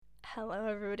Hello,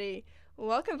 everybody.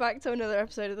 Welcome back to another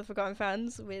episode of The Forgotten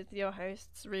Fans with your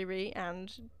hosts, Riri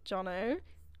and Jono.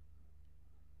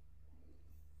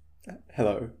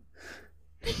 Hello.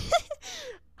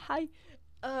 Hi.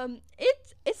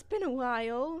 It's been a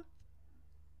while.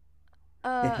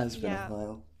 It has been yeah. a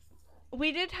while.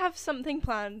 We did have something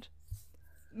planned,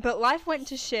 but life went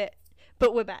to shit.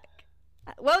 But we're back.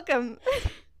 Welcome.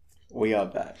 We are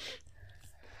back.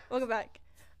 Welcome back.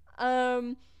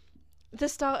 The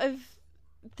start of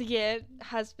the year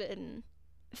has been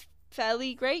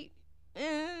fairly great.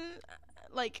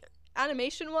 Like,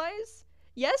 animation-wise,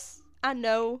 yes and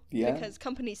no, Yeah. because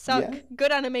companies suck. Yeah.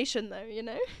 Good animation, though, you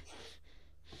know?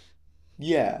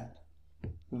 Yeah.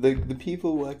 The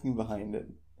people working behind it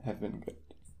have been good.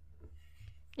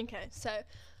 Okay, so,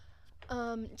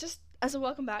 just as a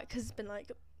welcome back, because it's been,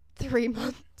 like, 3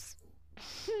 months.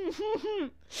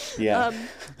 Yeah.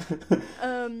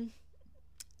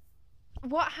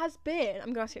 What has been...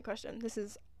 I'm going to ask you a question.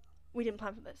 We didn't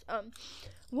plan for this.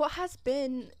 What has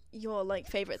been your, like,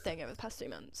 favourite thing over the past 3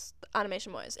 months,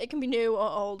 animation-wise? It can be new or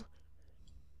old.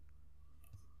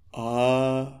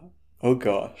 Oh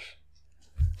gosh.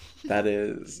 That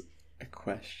is a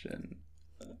question.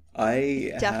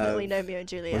 Definitely have... Romeo and What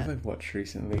Juliet. have I watched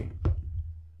recently?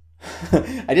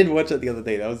 I did watch it the other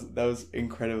day. That was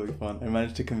incredibly fun. I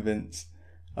managed to convince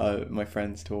my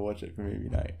friends to watch it for movie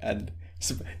night, and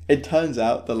it turns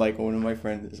out that like one of my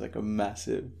friends is like a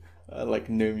massive like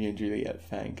Romeo and Juliet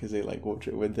fan because they like watch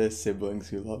it with their siblings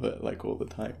who love it like all the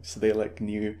time. So they like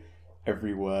knew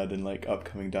every word and like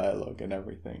upcoming dialogue and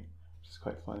everything, which is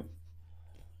quite funny.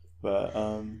 But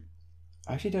I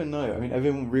actually don't know. I mean, I've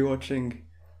been rewatching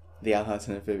the and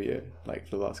amphibia like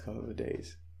for the last couple of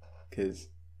days because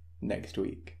next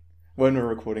week, when we're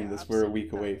recording this, we're a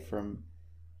week away from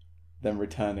them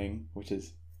returning, which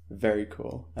is very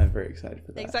cool. I'm very excited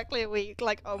for that. Exactly a week.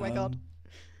 Like, oh my god.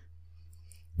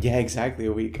 Yeah, exactly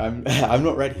a week. I'm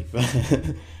not ready,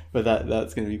 but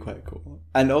that's going to be quite cool.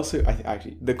 And also,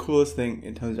 actually the coolest thing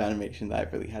in terms of animation that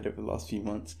I've really had over the last few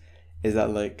months is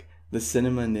that like the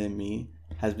cinema near me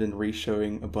has been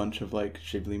re-showing a bunch of like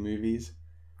Ghibli movies.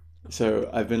 So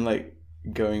I've been like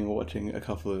going and watching a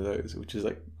couple of those, which is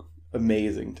like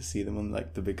amazing to see them on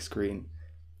like the big screen.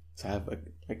 So I have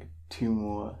like 2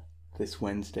 more this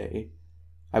Wednesday.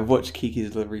 I've watched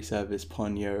Kiki's Delivery Service,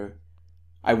 Ponyo.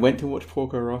 I went to watch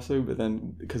Porco Rosso, but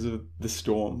then because of the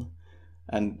storm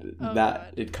and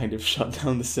God. it kind of shut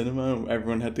down the cinema and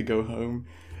everyone had to go home.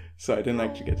 So I didn't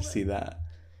actually get to see that.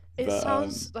 It But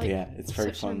sounds like yeah, it's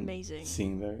very such fun amazing.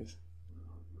 seeing those.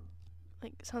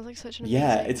 Like, it sounds like such an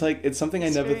amazing it's something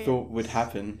experience. I never thought would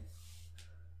happen.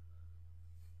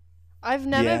 I've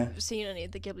never seen any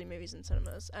of the Ghibli movies in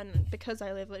cinemas, and because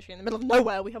I live literally in the middle of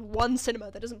nowhere, we have one cinema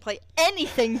that doesn't play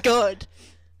anything good.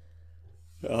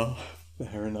 Oh,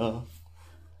 fair enough.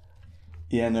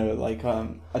 Yeah, no, like,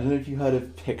 I don't know if you heard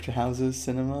of Picture Houses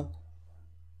Cinema.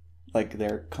 Like,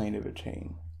 they're kind of a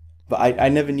chain. But I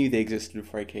never knew they existed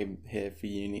before I came here for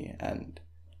uni, and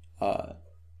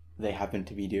they happen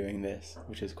to be doing this,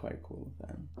 which is quite cool of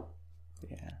them.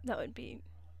 Yeah.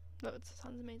 That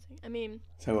sounds amazing. I mean...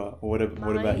 So, what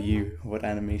about you? What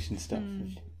animation stuff?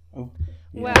 Oh,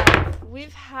 yeah. Well,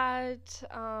 we've had...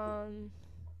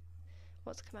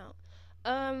 what's come out?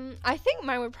 I think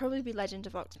mine would probably be Legend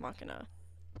of Vox Machina.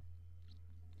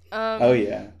 Oh,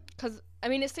 yeah. Because, I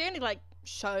mean, it's the only, like,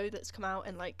 show that's come out,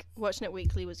 and, like, watching it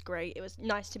weekly was great. It was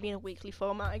nice to be in a weekly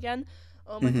format again.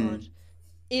 Oh, my God.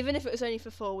 Even if it was only for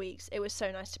 4 weeks, it was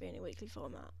so nice to be in a weekly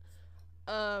format.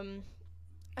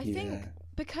 I think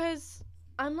because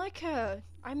I'm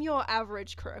your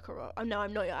average Critical Role. Oh, no,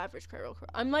 I'm not your average Critical Role.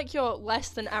 I'm like your less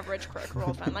than average Critical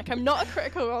Role fan. Like, I'm not a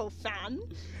Critical Role fan,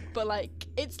 but like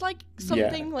it's like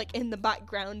something like in the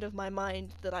background of my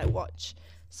mind that I watch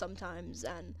sometimes,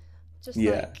 and just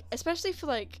like especially for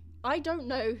like I don't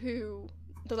know who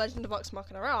the Legend of Vox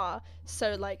Machina are,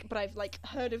 so like but I've like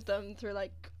heard of them through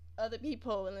like other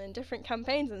people and in different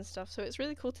campaigns and stuff. So it's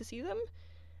really cool to see them,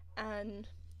 and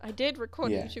I did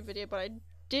record a YouTube video, but I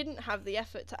didn't have the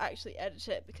effort to actually edit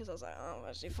it because I was like, oh,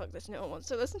 actually, fuck this, no one wants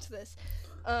to listen to this.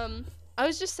 I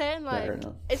was just saying, like,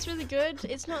 it's really good.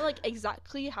 It's not, like,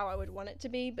 exactly how I would want it to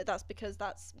be, but that's because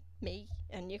that's me,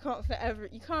 and you can't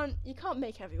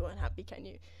make everyone happy, can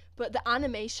you? But the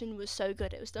animation was so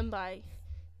good. It was done by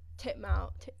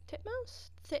Titmouse?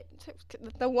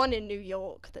 The one in New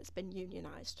York that's been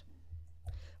unionized.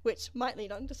 Which might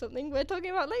lead on to something we're talking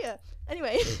about later.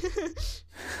 Anyway.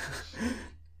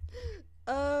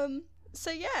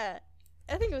 So yeah,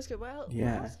 I think it was good. Well, what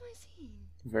else have I seen?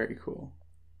 Very cool.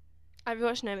 I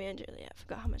rewatched Romeo and Juliet. I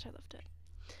forgot how much I loved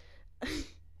it.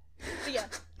 But yeah,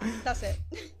 that's it.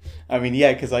 I mean,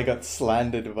 yeah, because I got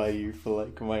slandered by you for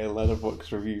like my Letterboxd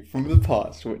review from the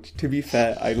past, which, to be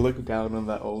fair, I looked down on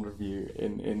that old review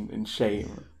in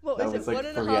shame. What That was was it? like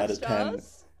 1.5 3 out of 10,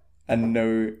 stars? and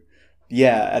no,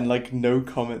 yeah, and like no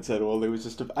comments at all. It was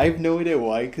just I have no idea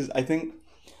why, because I think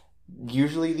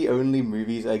usually the only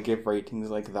movies I give ratings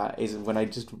like that is when I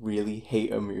just really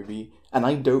hate a movie, and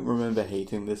I don't remember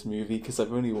hating this movie because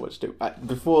I've only watched it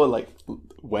before like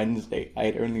Wednesday. I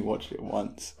had only watched it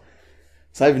once.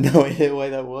 So I have no idea why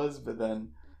that was, but then,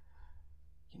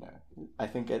 I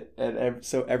think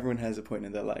so everyone has a point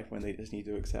in their life when they just need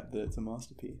to accept that it's a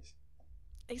masterpiece.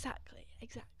 Exactly.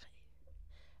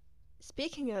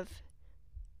 Speaking of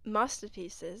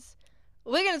masterpieces,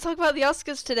 we're going to talk about the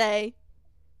Oscars today.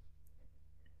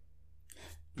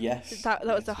 Yes. That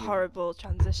was a horrible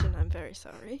transition. I'm very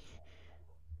sorry.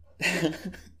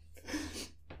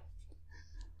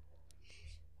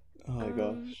 Oh my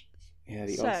gosh. Yeah,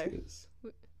 the Oscars.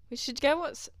 We should go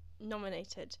what's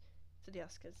nominated for the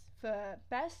Oscars. For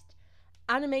Best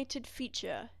Animated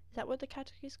Feature. Is that what the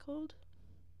category's called?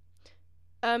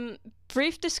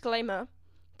 Brief disclaimer.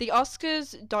 The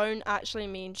Oscars don't actually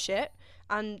mean shit,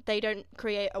 and they don't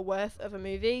create a worth of a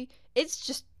movie. It's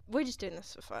just, we're just doing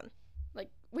this for fun. Like,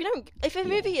 we don't, if a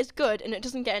movie is good and it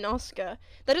doesn't get an Oscar,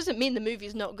 that doesn't mean the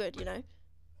movie's not good, you know?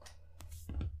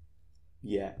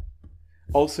 Yeah.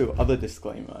 Also, other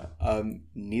disclaimer,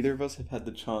 neither of us have had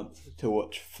the chance to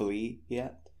watch Flea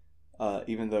yet,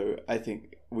 even though I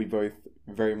think we both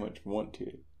very much want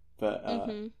to, but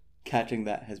catching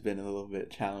that has been a little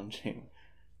bit challenging.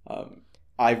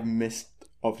 I've missed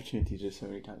opportunities just so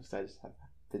many times because I just have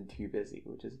been too busy,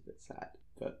 which is a bit sad,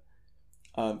 but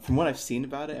from what I've seen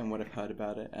about it and what I've heard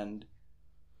about it, and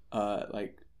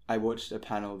like I watched a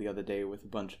panel the other day with a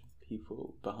bunch of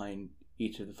people behind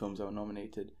each of the films that were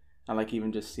nominated. And like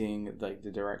even just seeing like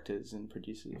the directors and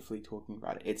producers of Flea talking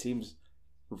about it, it seems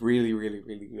really, really,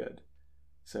 really good.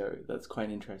 So that's quite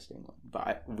an interesting one.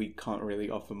 But we can't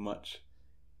really offer much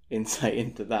insight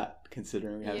into that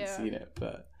considering we haven't seen it.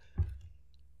 But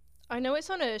I know it's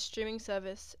on a streaming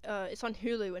service. It's on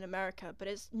Hulu in America, but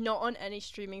it's not on any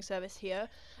streaming service here.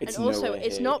 It's and also,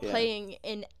 it's here, not playing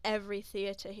in every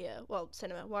theater here. Well,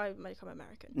 cinema. Why am I become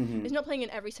American? Mm-hmm. It's not playing in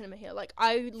every cinema here. Like,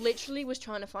 I literally was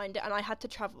trying to find it, and I had to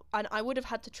travel, and I would have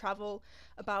had to travel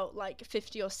about like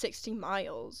 50 or 60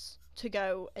 miles to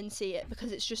go and see it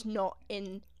because it's just not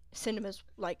in cinemas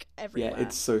like everywhere. Yeah,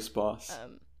 it's so sparse.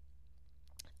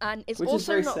 And it's which also is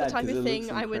very not sad the type of thing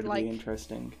I would like.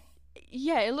 Interesting.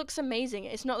 Yeah, it looks amazing.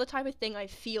 It's not the type of thing I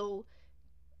feel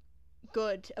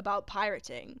good about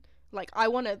pirating. Like, I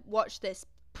want to watch this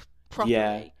properly.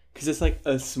 Yeah, because it's like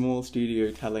a small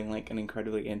studio telling like an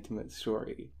incredibly intimate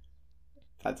story.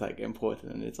 That's like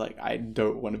important, and it's like I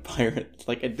don't want to pirate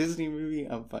like a Disney movie.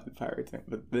 I'm fine pirating,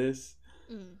 but this.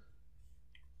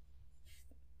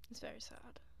 It's very sad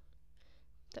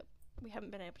that we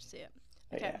haven't been able to see it.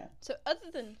 Okay, yeah. So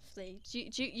other than Flea,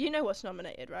 do you know what's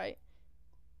nominated, right?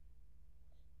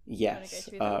 Yes,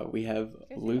 we have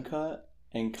Luca,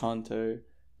 Encanto,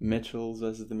 Mitchell's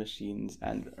vs. the Machines,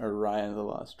 and Raya and the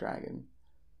Last Dragon.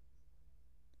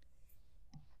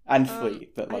 And Flea,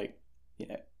 but I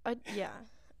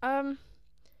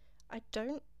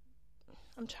don't.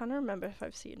 I'm trying to remember if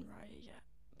I've seen Raya yet,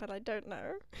 but I don't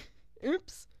know.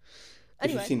 Oops.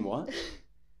 Anyway. Have you seen what?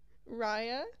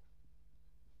 Raya.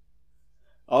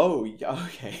 Oh,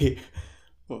 okay.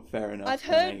 Well, fair enough. I've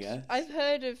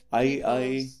heard of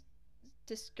people's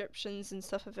descriptions and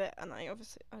stuff of it, and I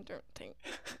don't think.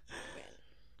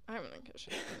 I don't think it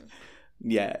should.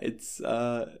 Yeah, it's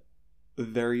a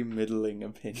very middling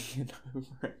opinion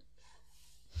over it.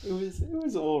 It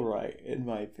was all right in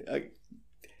my opinion. Like,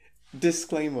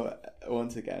 disclaimer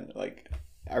once again, like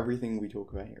everything we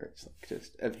talk about here is like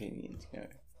just opinions,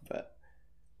 But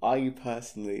I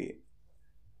personally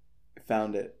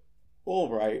found it all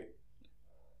right.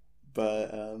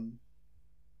 But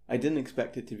I didn't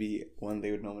expect it to be one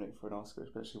they would nominate for an Oscar,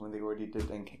 especially when they already did.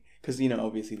 Because,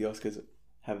 obviously the Oscars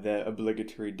have their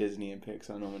obligatory Disney and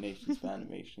Pixar nominations for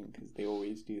animation, because they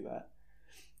always do that.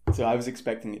 So I was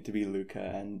expecting it to be Luca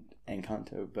and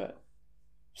Encanto, but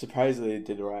surprisingly it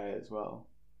did Raya as well.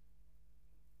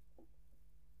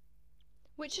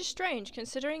 Which is strange,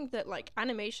 considering that, like,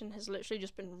 animation has literally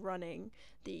just been running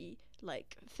the,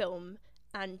 like, film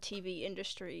and TV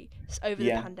industry over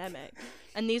the pandemic,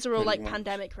 and these are all like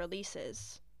pandemic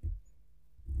releases.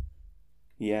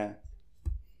 Yeah.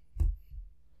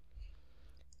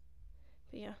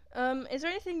 But yeah. Is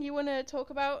there anything you want to talk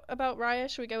about Raya?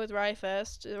 Should we go with Raya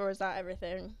first, or is that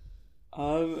everything?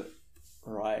 Raya.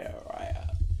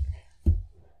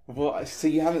 Well, so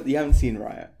you haven't seen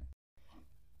Raya?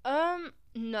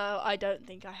 No, I don't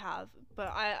think I have.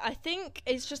 But I think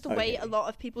it's just the way a Okay. lot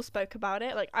of people spoke about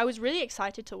it. Like, I was really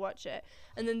excited to watch it.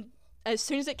 And then as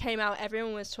soon as it came out,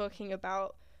 everyone was talking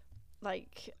about,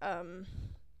 like,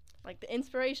 the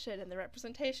inspiration and the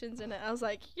representations in it. I was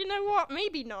like, you know what?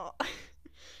 Maybe not.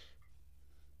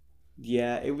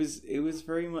 Yeah, it was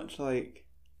very much like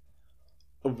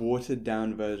a watered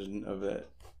down version of a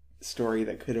story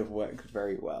that could have worked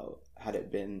very well had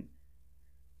it been.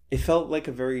 It felt like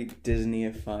a very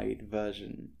Disneyified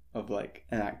version of like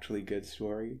an actually good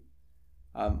story.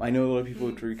 I know a lot of people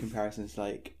Mm. drew comparisons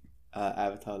like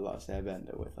Avatar: The Last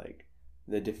Airbender with like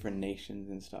the different nations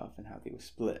and stuff and how they were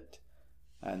split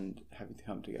and having to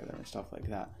come together and stuff like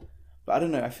that. But I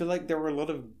don't know. I feel like there were a lot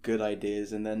of good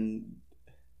ideas, and then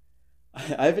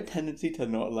I have a tendency to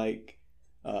not like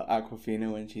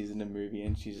Aquafina when she's in a movie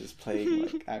and she's just playing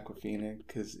like Aquafina,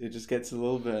 because it just gets a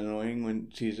little bit annoying when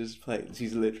she's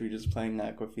literally just playing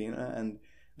Aquafina, and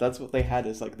that's what they had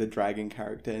as like the dragon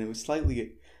character, and it was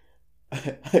slightly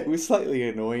it was slightly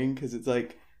annoying because it's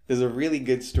like there's a really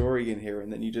good story in here,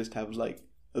 and then you just have like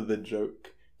the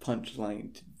joke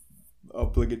punchline,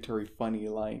 obligatory funny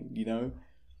line,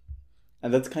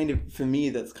 and that's kind of, for me,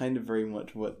 that's kind of very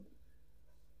much what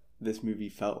this movie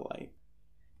felt like.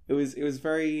 It was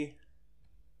very,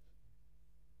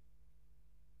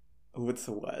 what's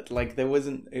the word? Like there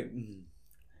wasn't.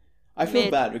 I feel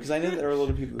Mid. bad because I know there are a lot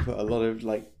of people who put a lot of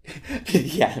like,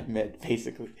 yeah, mid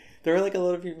basically. There are like a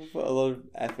lot of people who put a lot of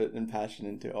effort and passion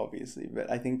into it, obviously,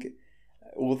 but I think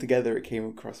altogether it came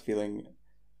across feeling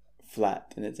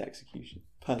flat in its execution.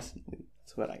 Personally,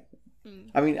 that's what I think.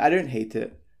 Mm. I mean, I don't hate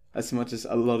it as much as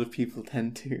a lot of people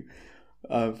tend to,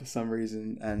 for some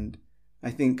reason, and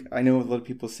I know a lot of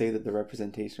people say that the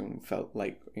representation felt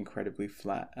like incredibly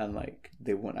flat and like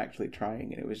they weren't actually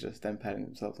trying, and it was just them patting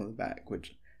themselves on the back,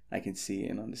 which I can see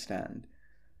and understand.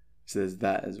 So there's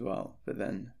that as well. But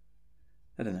then,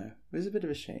 I don't know, it was a bit of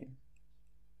a shame.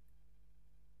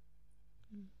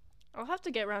 I'll have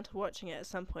to get around to watching it at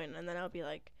some point, and then I'll be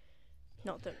like,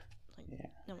 not that like Yeah.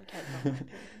 no one cares about my opinion,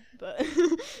 but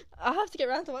I'll have to get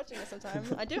around to watching it sometime.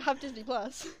 I do have Disney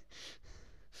Plus.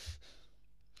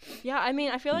 Yeah, I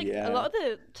mean, I feel like a lot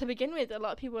Yeah. of to begin with, a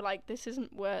lot of people were like, this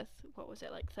isn't worth, what was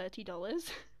it, like $30?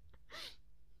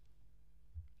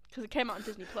 Because it came out on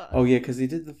Disney Plus. Oh yeah, because he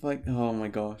did the like. Oh my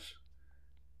gosh,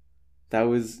 that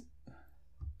was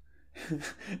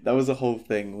that was a whole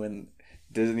thing when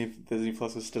Disney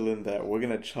Plus was still in there. We're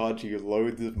gonna charge you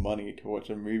loads of money to watch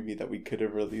a movie that we could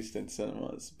have released in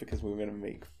cinemas because we're gonna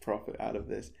make profit out of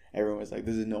this. Everyone was like,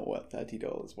 "This is not worth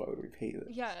 $30. Why would we pay this?"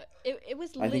 Yeah, it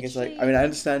was I literally... think it's like, I mean, I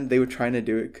understand they were trying to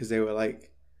do it because they were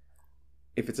like,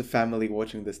 if it's a family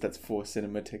watching this, that's 4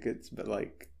 cinema tickets. But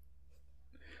like,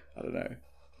 I don't know.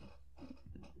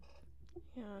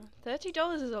 Yeah,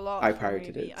 $30 is a lot I for a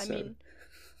pirated movie. it, I so mean,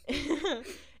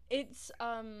 it's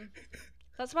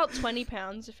that's about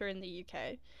 £20 if you're in the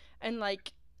UK, and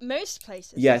like most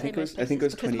places, yeah, I say most I think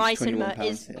places it was because 20 my 21 cinema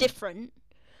is pounds here. different.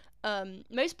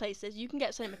 Most places you can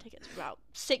get cinema tickets for about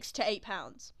 £6 to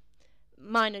 £8.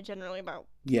 Mine are generally about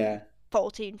Yeah.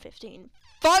 14, 15.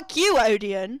 Fuck you,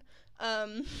 Odeon.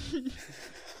 Um,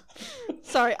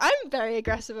 sorry, I'm very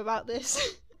aggressive about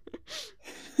this.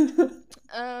 That's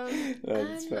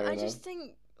And fair I enough. just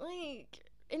think, like,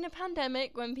 in a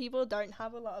pandemic when people don't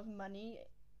have a lot of money,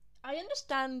 I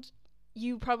understand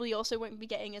you probably also won't be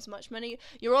getting as much money.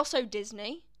 You're also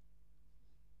Disney.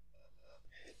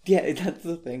 Yeah, that's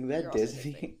the thing. They're You're also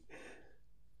Disney. Disney. Like,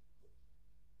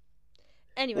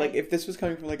 Anyway, if this was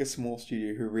coming from like a small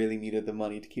studio who really needed the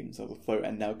money to keep themselves afloat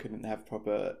and now couldn't have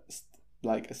proper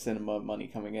like a cinema money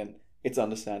coming in, it's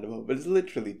understandable. But it's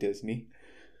literally Disney.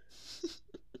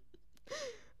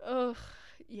 ugh,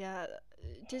 yeah,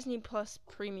 Disney Plus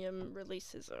premium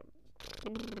releases are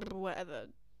whatever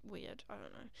weird. I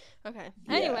don't know. Okay.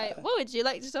 Anyway, Yeah. what would you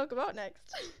like to talk about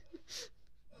next?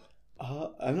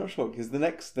 I'm not sure because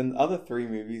the other 3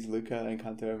 movies, Luca,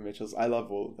 Encanto, and Mitchell's, I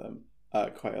love all of them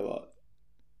quite a lot.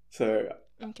 So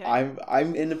Okay.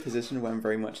 I'm in a position where I'm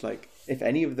very much like, if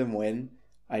any of them win,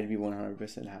 I'd be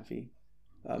 100% happy.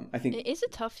 I think It is a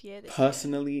tough year this year.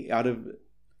 personally, out of,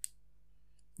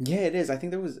 yeah, it is. I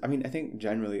think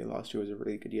generally last year was a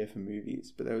really good year for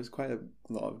movies, but there was quite a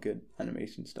lot of good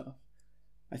animation stuff.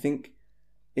 I think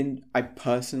I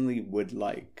personally would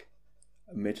like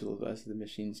Mitchell versus the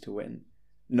Machines to win,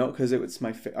 not because it was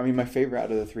my favorite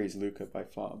out of the 3 is Luca by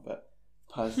far, but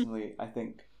personally, I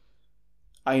think.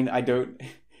 I don't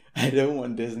I don't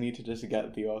want Disney to just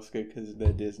get the Oscar because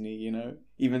they're Disney,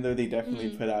 even though they definitely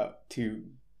put out 2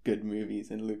 good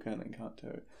movies in Luca and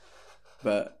Encanto.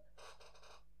 But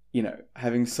you know,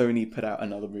 having Sony put out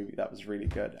another movie that was really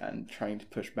good and trying to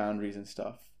push boundaries and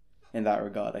stuff in that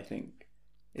regard, I think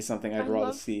is something I'd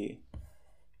rather see.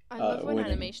 I love when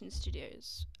winning. animation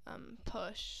studios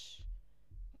push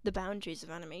the boundaries of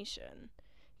animation,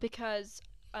 because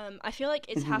I feel like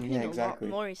it's happening a lot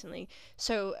more recently.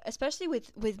 So especially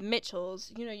with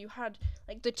Mitchell's, you know, you had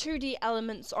like the 2D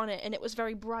elements on it, and it was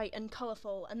very bright and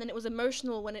colorful, and then it was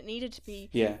emotional when it needed to be.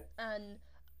 Yeah. And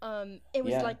it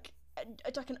was like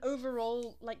an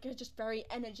overall like just very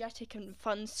energetic and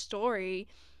fun story,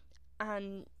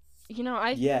 and you know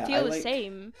I feel the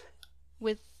same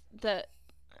with the.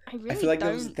 I really feel like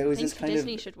there was this kind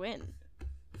Disney should win.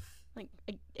 Like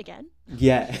again.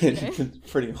 Yeah, you know?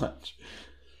 Pretty much.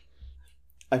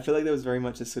 I feel like there was very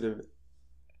much a sort of,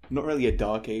 not really a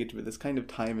dark age, but this kind of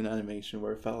time in animation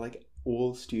where it felt like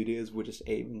all studios were just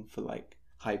aiming for like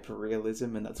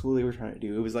hyper-realism, and that's all they were trying to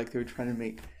do. It was like they were trying to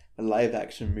make live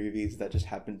action movies that just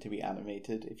happened to be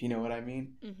animated, if you know what I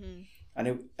mean. Mm-hmm.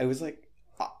 And it was like,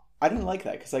 I don't like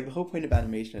that, because like the whole point of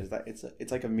animation is that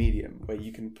it's like a medium where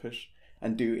you can push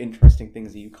and do interesting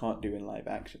things that you can't do in live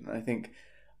action. And I think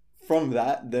from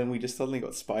that, then we just suddenly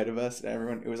got Spider-Verse, and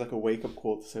everyone, it was like a wake-up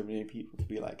call to so many people to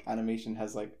be like, animation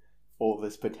has like all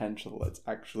this potential, let's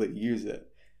actually use it.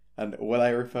 And what I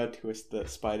refer to as the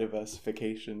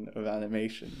Spider-Versification of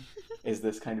animation is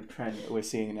this kind of trend that we're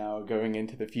seeing now going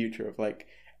into the future of like,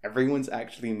 everyone's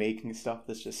actually making stuff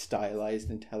that's just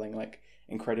stylized and telling like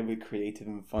incredibly creative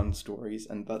and fun stories,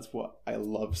 and that's what I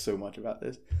love so much about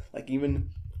this. Like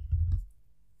even,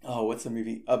 what's the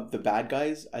movie? The Bad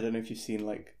Guys? I don't know if you've seen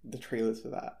like the trailers for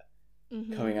that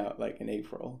coming out like in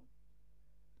April.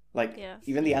 Like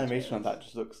even the animation on that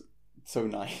just looks so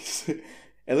nice.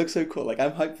 It looks so cool. Like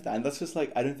I'm hyped for that, and that's just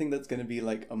like, I don't think that's gonna be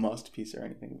like a masterpiece or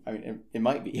anything. I mean, it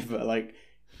might be, but like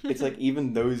it's like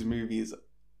even those movies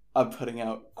are putting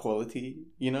out quality,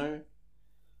 you know?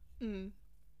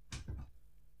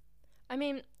 I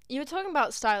mean, you were talking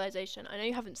about stylization. I know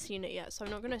you haven't seen it yet, so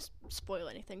I'm not going to spoil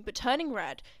anything. But Turning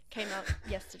Red came out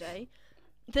yesterday.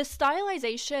 The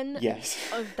stylization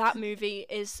of that movie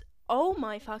is, oh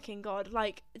my fucking god.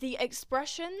 Like, the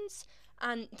expressions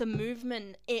and the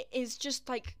movement, it is just,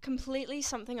 like, completely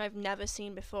something I've never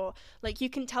seen before. Like, you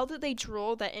can tell that they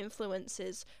draw their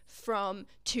influences from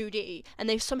 2D, and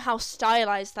they've somehow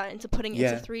stylized that into putting it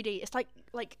into 3D. It's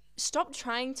like, stop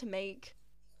trying to make,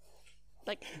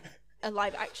 like, a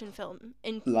live action film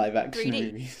in live action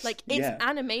 3D. Movies. Like, it's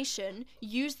animation.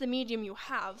 Use the medium you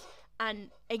have and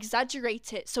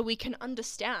exaggerate it so we can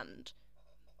understand.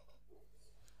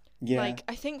 Yeah. Like,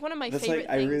 I think one of my favorite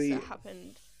things that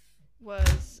happened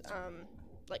was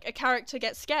like a character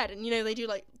gets scared, and you know they do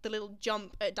like the little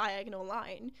jump at diagonal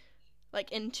line,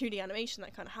 like in 2D animation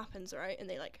that kind of happens, right? And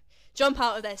they like jump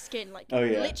out of their skin, like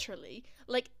literally,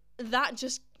 like that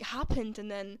just happened. And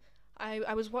then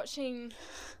I was watching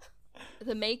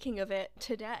the making of it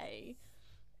today,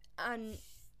 and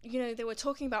you know they were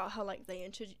talking about how like they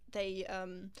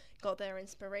got their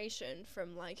inspiration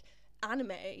from like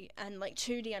anime and like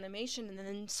 2D animation, and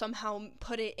then somehow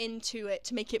put it into it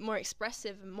to make it more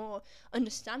expressive and more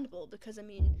understandable, because I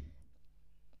mean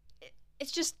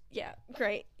it's just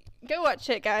great. Go watch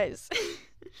it, guys.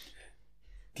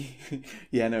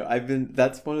 Yeah, no,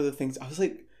 that's one of the things I was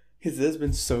like, because there's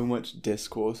been so much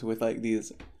discourse with like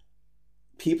these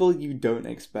people you don't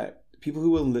expect, people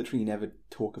who will literally never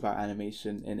talk about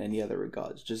animation in any other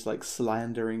regards, just like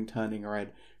slandering Turning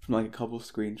Red from like a couple of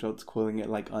screenshots, calling it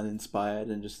like uninspired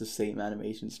and just the same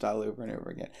animation style over and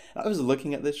over again. And I was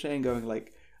looking at this shit and going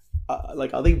like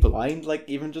are they blind? Like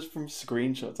even just from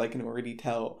screenshots I can already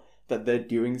tell that they're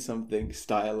doing something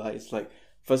stylized. Like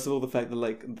first of all, the fact that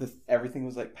like everything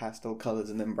was like pastel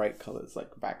colors and then bright colors,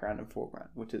 like background and foreground,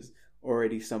 which is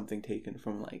already something taken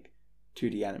from like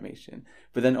 2D animation.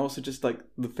 But then also just like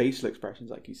the facial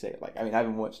expressions, like you say, like I mean I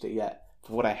haven't watched it yet,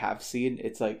 but what I have seen,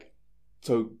 it's like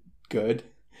so good.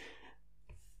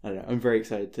 I don't know, I'm very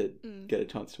excited to get a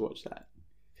chance to watch that,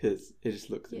 because it just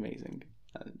looks amazing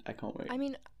and I can't wait. I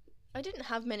mean, I didn't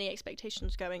have many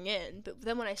expectations going in, but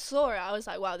then when I saw it I was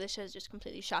like, wow, this has just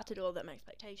completely shattered all them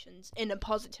expectations in a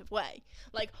positive way.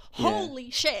 Like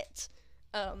holy shit.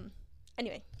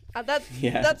 Anyway,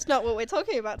 that's not what we're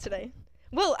talking about today.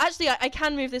 Well, actually, I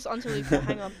can move this on to Luca.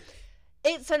 Hang on.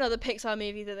 It's another Pixar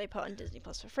movie that they put on Disney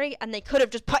Plus for free, and they could have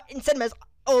just put in cinemas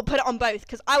or put it on both,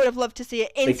 because I would have loved to see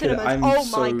it in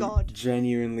cinemas. My god!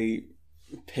 Genuinely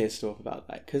pissed off about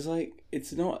that, because like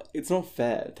it's not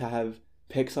fair to have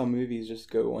Pixar movies just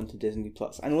go onto Disney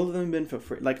Plus, and all of them have been for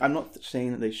free. Like I'm not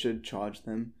saying that they should charge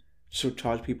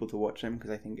people to watch them,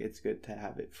 because I think it's good to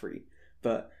have it free,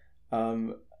 but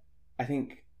I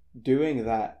think doing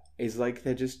that is like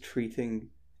they're just treating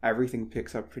everything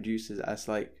Pixar produces as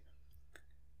like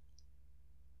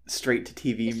straight to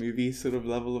TV movie sort of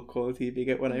level of quality, if you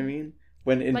get what I mean.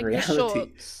 When in like reality,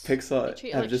 they Pixar treat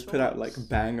it have like just put out shorts. like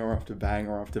banger after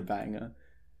banger after banger.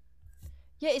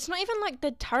 Yeah, it's not even like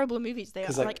the terrible movies. They are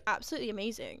 'Cause, like absolutely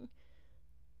amazing.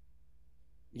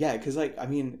 Yeah, because like I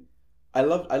mean, I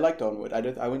liked Onward. I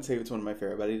wouldn't say it's one of my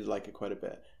favorite, but I did like it quite a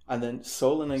bit. And then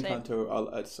Soul and Same. Encanto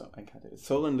are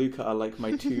Soul and Luca are like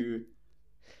my two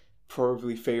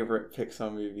probably favorite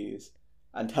Pixar movies.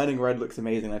 And Turning Red looks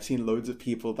amazing. I've seen loads of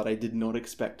people that I did not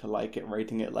expect to like it,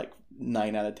 rating it like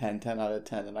 9 out of 10, 10 out of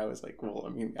 10. And I was like, well, I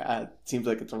mean, it seems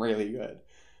like it's really good.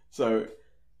 So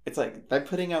it's like they're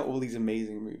putting out all these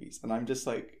amazing movies. And I'm just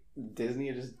like, Disney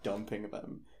are just dumping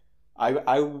them.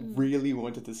 I really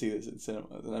wanted to see this in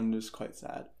cinemas. And I'm just quite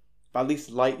sad. But at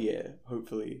least Lightyear,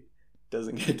 hopefully,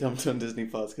 doesn't get dumped on Disney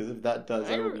Plus. Because if that does,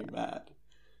 I will be mad.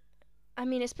 I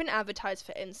mean, it's been advertised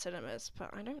for in cinemas,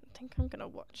 but I don't think I'm gonna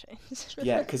watch it in cinemas.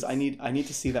 Yeah, because I need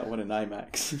to see that one in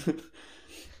IMAX.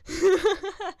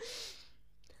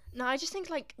 No, I just think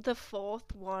like the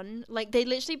fourth one, like they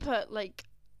literally put like,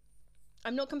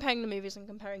 I'm not comparing the movies, I'm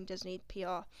comparing Disney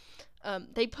PR.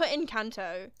 They put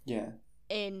Encanto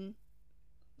in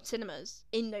cinemas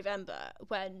in November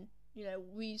when, you know,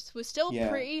 we were still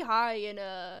pretty high in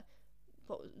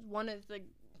one of the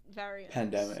variants.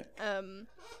 Pandemic.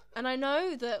 And I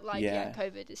know that like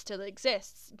COVID still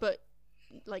exists, but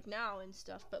like now and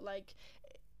stuff, but like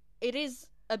it is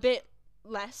a bit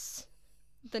less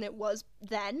than it was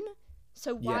then.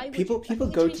 So why would people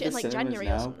go to the like cinemas January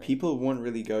now? People weren't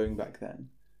really going back then.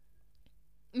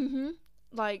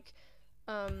 Like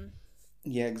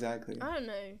yeah, exactly. I don't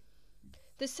know.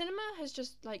 The cinema has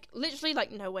just like literally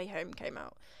like No Way Home came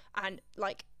out and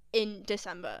like in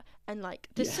December, and like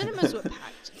the cinemas were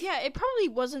packed. Yeah, it probably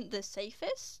wasn't the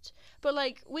safest, but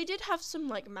like we did have some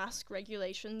like mask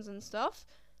regulations and stuff.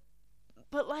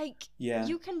 But like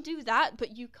you can do that,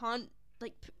 but you can't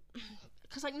like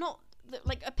because like not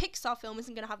like a Pixar film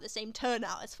isn't gonna have the same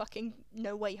turnout as fucking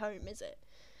No Way Home, is it?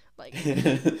 Like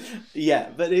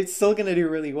yeah, but it's still gonna do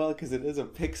really well because it is a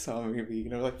Pixar movie. You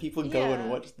know, like people go and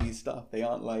watch these stuff. They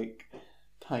aren't like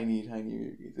tiny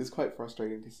movies. It's quite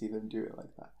frustrating to see them do it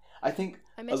like that. I think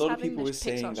a lot of people were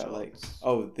saying that like,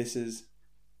 oh, this is.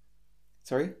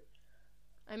 Sorry.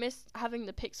 I miss having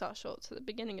the Pixar shorts at the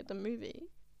beginning of the movie.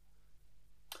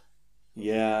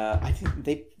 Yeah, I think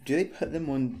they put them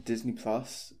on Disney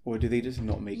Plus, or do they just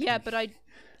not make them? Yeah, but I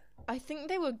think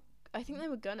they were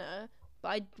gonna,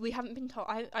 but we haven't been told.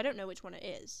 I don't know which one it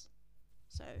is,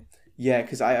 so. Yeah,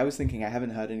 because I was thinking I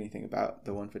haven't heard anything about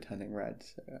the one for Turning Red,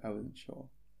 so I wasn't sure.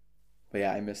 But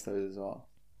yeah, I missed those as well.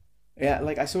 Yeah,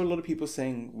 like I saw a lot of people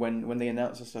saying when they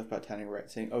announced the stuff about Turning Red,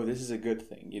 saying, "Oh, this is a good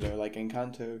thing," you know, like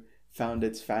Encanto found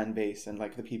its fan base and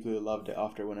like the people who loved it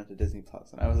after it went onto Disney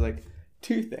Plus, and I was like,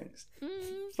 two things.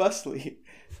 Firstly,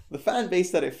 the fan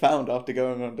base that it found after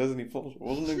going on Disney Plus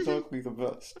wasn't exactly the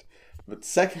best. But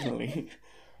secondly,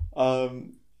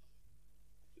 and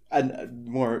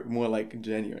more like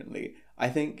genuinely, I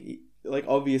think like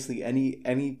obviously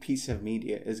any piece of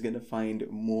media is going to find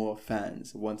more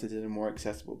fans once it's in a more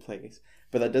accessible place,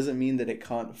 but that doesn't mean that it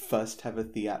can't first have a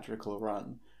theatrical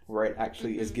run where it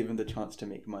actually is given the chance to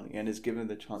make money and is given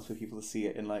the chance for people to see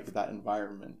it in like that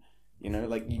environment. You know,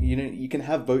 like you know, you can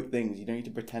have both things. You don't need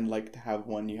to pretend like to have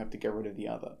one you have to get rid of the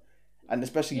other. And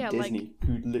especially Disney,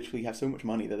 who literally have so much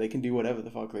money that they can do whatever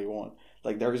the fuck they want.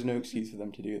 Like there is no excuse for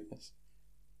them to do this.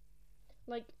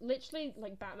 Like literally,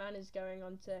 like Batman is going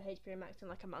on to HBO Max in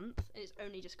like a month. It's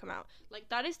only just come out. Like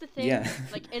that is the thing. Yeah.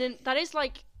 Like that is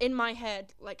like in my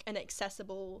head like an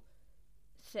accessible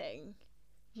thing.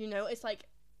 You know, it's like.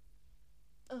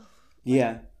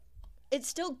 Yeah. It's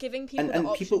still giving people and the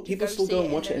option people still go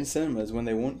and watch it in cinemas when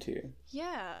they want to.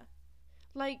 Yeah,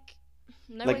 like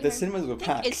no like way the home. cinemas were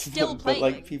packed. It's still but playing.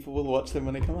 like people will watch them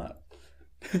when they come out.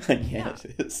 Yeah,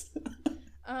 it is.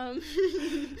 Oh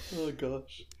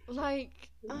gosh. Like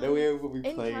No Way Home will be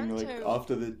playing Encanto.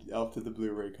 like after the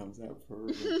Blu-ray comes out for a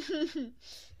review.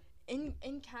 in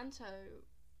Encanto,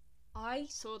 I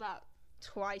saw that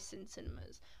twice in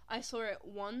cinemas. I saw it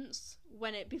once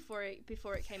before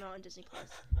it came out on Disney Plus,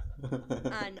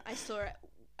 and I saw it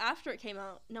after it came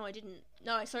out. No, I didn't.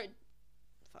 No, I saw it.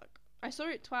 I saw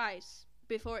it twice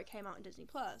before it came out on Disney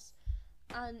Plus,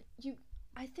 and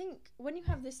I think when you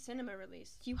have this cinema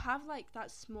release, you have like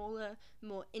that smaller,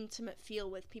 more intimate feel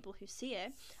with people who see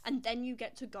it, and then you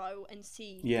get to go and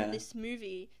see this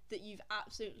movie that you've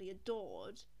absolutely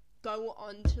adored go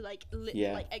on to like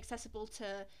accessible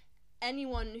to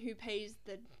anyone who pays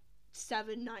the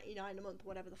 $7.99 a month,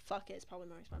 whatever the fuck it is, probably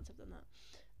more expensive than that.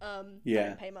 I Yeah.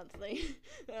 don't pay monthly.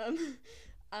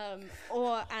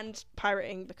 And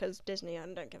pirating because Disney,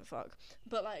 and don't give a fuck.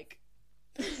 But like,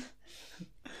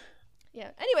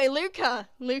 yeah. Anyway, Luca.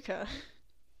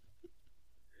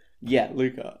 Yeah,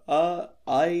 Luca.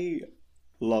 I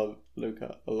love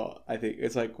Luca a lot. I think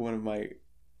it's like one of my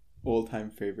all-time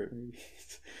favorite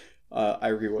movies. I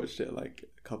rewatched it like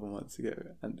a couple months ago,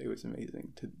 and it was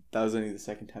amazing. That was only the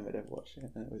second time I'd ever watched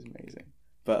it, and it was amazing.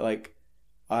 But like,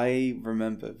 I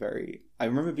remember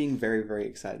being very, very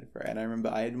excited for it, and I remember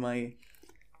I had my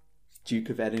Duke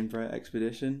of Edinburgh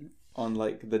expedition on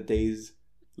like the days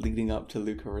leading up to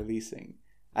Luca releasing,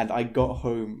 and I got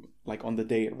home like on the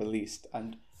day it released,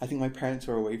 and I think my parents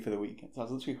were away for the weekend, so I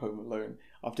was literally home alone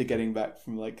after getting back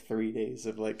from like 3 days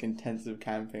of like intensive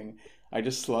camping. I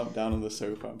just slumped down on the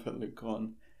sofa and put Luke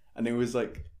on, and it was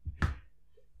like,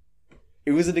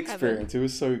 it was an experience. It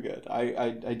was so good.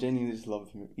 I genuinely just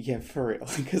loved the movie. Yeah, for real.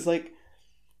 Because like,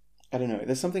 I don't know.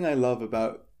 There's something I love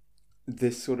about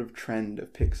this sort of trend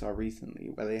of Pixar recently,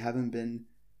 where they haven't been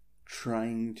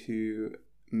trying to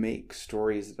make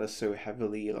stories that are so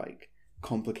heavily like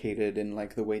complicated in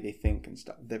like the way they think and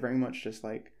stuff. They're very much just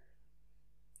like,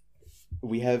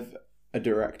 we have a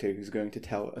director who's going to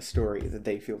tell a story that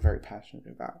they feel very passionate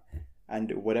about,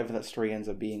 and whatever that story ends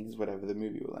up being is whatever the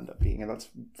movie will end up being. And that's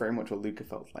very much what Luca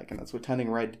felt like, and that's what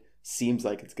Turning Red seems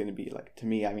like it's going to be like to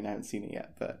me. I mean, I haven't seen it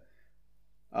yet, but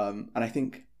and I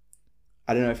think,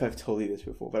 I don't know if I've told you this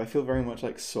before, but I feel very much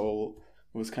like Soul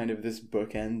was kind of this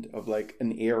bookend of like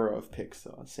an era of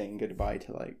Pixar saying goodbye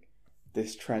to like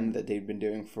this trend that they'd been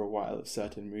doing for a while of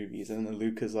certain movies, and then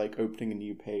Luca's like opening a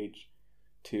new page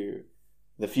to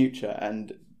the future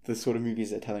and the sort of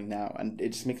movies they're telling now, and it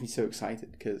just makes me so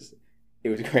excited because it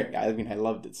was great. I mean, I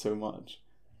loved it so much.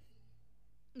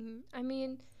 I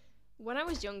mean, when I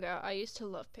was younger, I used to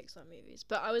love Pixar movies,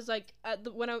 but I was like,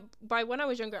 when I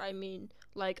was younger, I mean,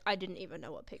 like, I didn't even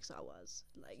know what Pixar was.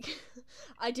 Like,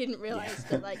 I didn't realize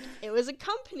that like it was a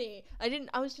company.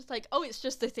 I was just like, oh, it's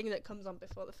just the thing that comes on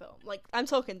before the film. Like, I'm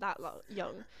talking that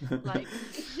young, like,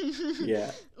 yeah,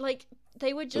 like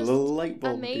they were just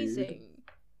amazing. Dude.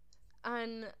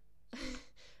 And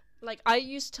like, I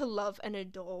used to love and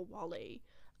adore WALL-E,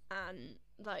 and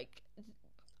like,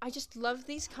 I just love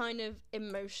these kind of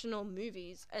emotional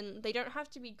movies, and they don't have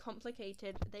to be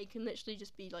complicated. They can literally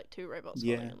just be like two robots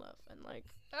falling in love, and like,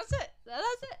 that's it.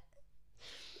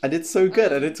 And it's so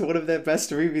good, and it's one of their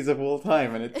best movies of all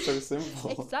time, and it's so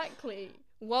simple. Exactly.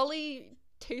 WALL-E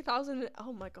 2000.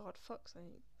 Oh my god, fuck's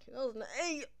sake,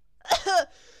 2008.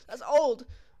 That's old.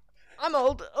 I'm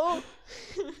old. Oh.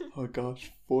 Oh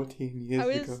gosh, 14 years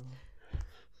ago.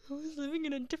 I was living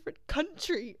in a different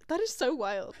country. That is so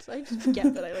wild. I just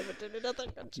forget that I live in another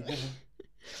country. Yeah.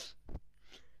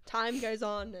 Time goes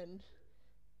on,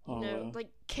 and like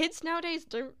kids nowadays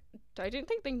I don't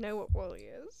think they know what WALL-E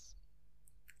is.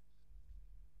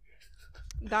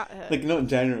 That hurt. Like, not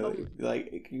generally.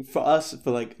 Like, for us, for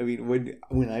like, I mean,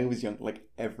 when I was young, like,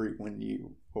 everyone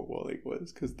knew what WALL-E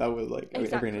was, because that was like,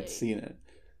 exactly. Everyone had seen it.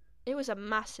 It was a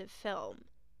massive film.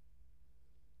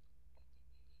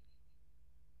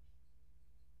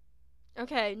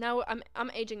 Okay, now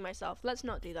I'm aging myself. Let's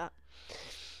not do that.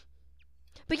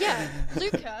 But yeah,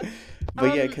 Luca.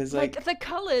 But yeah, because like the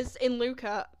colors in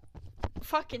Luca,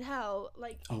 fucking hell!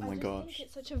 Like, oh my gosh, think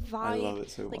it's such a vibe. I love it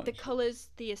so much. Like the colors,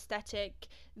 the aesthetic,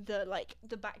 the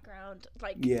background.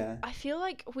 Like, yeah, I feel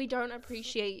like we don't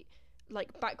appreciate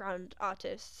like background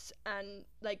artists and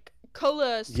like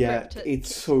color script. Yeah,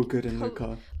 it's so good in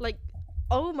Luca. Like,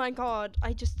 oh my god,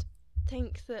 I just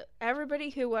think that everybody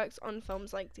who works on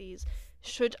films like these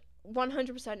should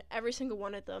 100%, every single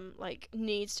one of them, like,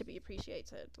 needs to be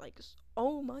appreciated. Like,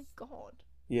 oh my god.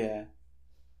 Yeah.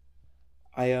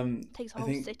 I takes a whole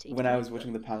think city when I was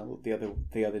watching the panel the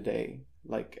other day,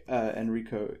 like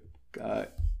Enrico,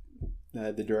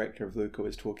 the director of Luca,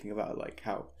 was talking about like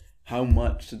how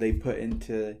much they put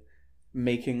into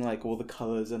making like all the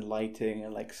colors and lighting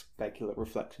and like specular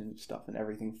reflections of stuff and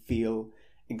everything feel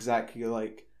exactly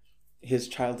like his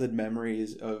childhood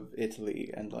memories of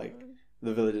Italy and like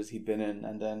the villages he'd been in,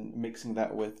 and then mixing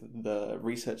that with the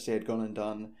research they had gone and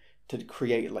done to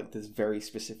create like this very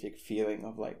specific feeling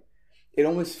of like, it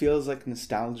almost feels like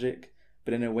nostalgic,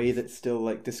 but in a way that's still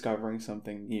like discovering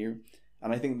something new.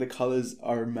 And I think the colors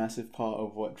are a massive part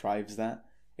of what drives that.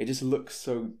 It just looks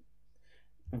so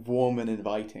warm and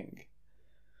inviting.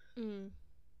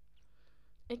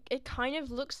 It kind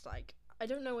of looks like, I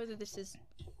don't know whether this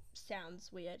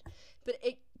sounds weird, but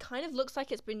it kind of looks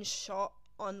like it's been shot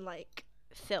on like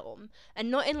film, and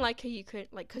not in like you could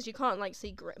like, because you can't like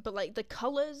see grit, but like the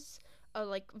colors are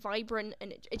like vibrant,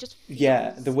 and it just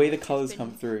feels the way the colors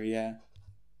come through.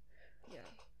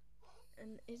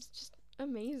 and it's just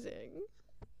amazing.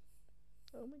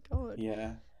 Oh my god.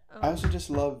 Yeah. I also just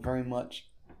love very much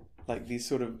like these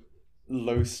sort of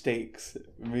low stakes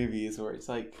movies where it's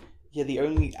like, yeah, the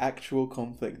only actual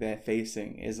conflict they're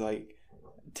facing is like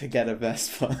to get a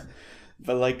Vespa.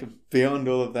 But like beyond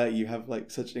all of that, you have like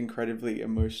such incredibly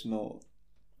emotionally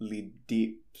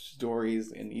deep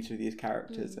stories in each of these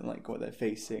characters and like what they're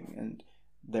facing and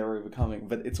they're overcoming.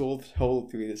 But it's all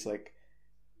told through this like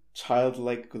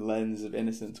childlike lens of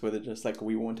innocence where they're just like,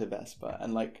 we want a Vespa,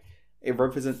 and like it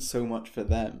represents so much for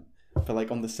them. But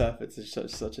like on the surface,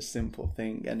 it's such a simple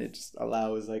thing, and it just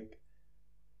allows like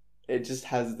it just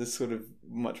has this sort of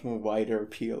much more wider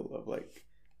appeal of like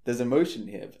there's emotion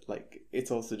here, but like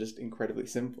it's also just incredibly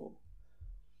simple.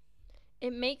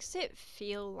 It makes it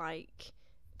feel like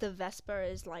the Vespa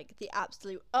is like the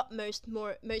absolute utmost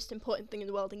most important thing in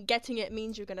the world, and getting it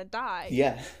means you're gonna die.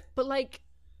 Yeah. But like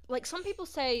some people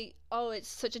say, oh, it's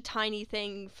such a tiny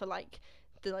thing for like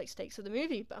the like stakes of the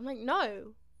movie, but I'm like,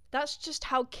 no, that's just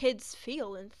how kids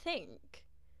feel and think.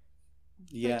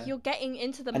 Yeah. Like you're getting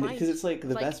into the and mind because it's like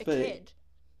the like Vespa. a kid.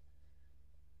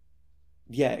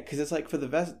 Yeah, because it's like for the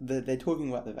Vespa, they're talking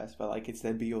about the Vespa like it's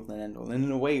their be all and end all, and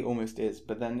in a way it almost is.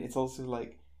 But then it's also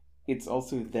like it's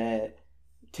also there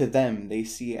to them. They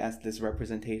see it as this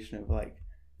representation of like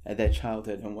their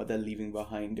childhood and what they're leaving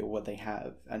behind or what they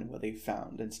have and what they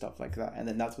found and stuff like that. And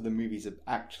then that's what the movie's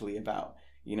actually about,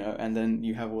 you know. And then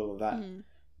you have all of that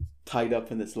tied up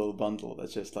in this little bundle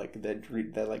that's just like their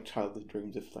like childhood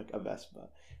dreams of like a Vespa,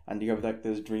 and you have like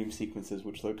those dream sequences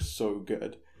which look so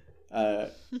good.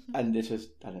 And it's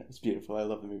just, I don't know, it's beautiful. I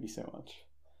love the movie so much.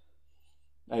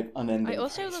 I have unending I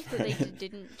also praise love for that they it.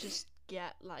 didn't just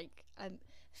get like a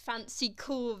fancy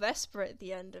cool Vespa at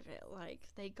the end of it. Like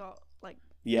they got like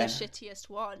Yeah. the shittiest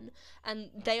one, and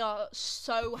they are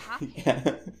so happy.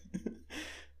 Yeah.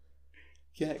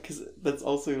 Yeah, because that's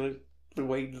also like the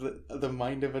way the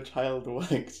mind of a child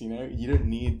works, you know? You don't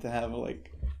need to have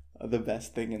like the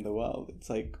best thing in the world. It's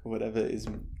like whatever is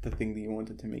the thing that you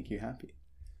wanted to make you happy.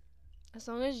 As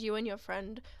long as you and your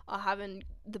friend are having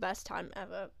the best time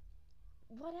ever,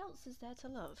 what else is there to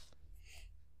love?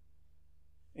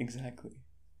 Exactly.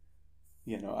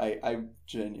 You know, I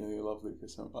genuinely love Luca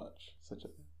so much. Such a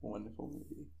wonderful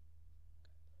movie.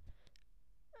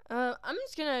 I'm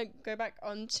just gonna go back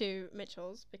onto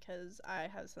Mitchell's because I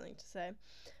have something to say.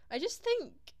 I just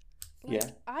think, like,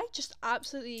 Yeah. I just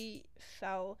absolutely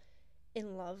fell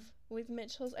in love with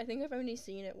Mitchell's. I think I've only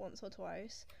seen it once or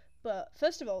twice. But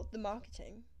first of all, the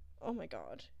marketing. Oh my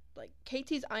god. Like,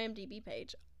 Katie's IMDb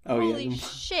page. Oh, Holy yeah.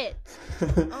 shit.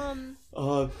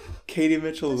 Oh, Katie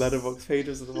Mitchell This- letterbox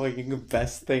pages are the fucking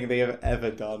best thing they have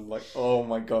ever done. Like, oh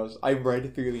my gosh, I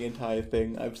read through the entire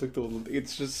thing. I've looked all.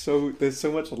 It's just so there's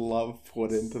so much love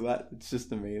poured into that. It's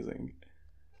just amazing.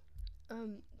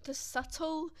 The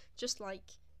subtle, just like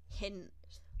hint.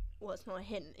 Well, it's not a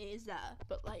hint. It is there,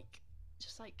 but like,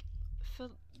 just like for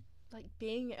like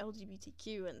being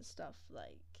LGBTQ and stuff.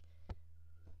 Like,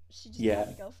 she just had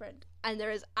a girlfriend, and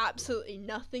there is absolutely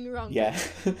nothing wrong. Yeah.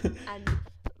 with it. And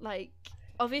like,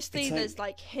 obviously, It's like- there's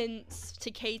like hints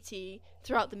to Katie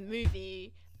throughout the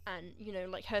movie, and you know,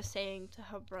 like her saying to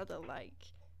her brother,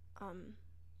 like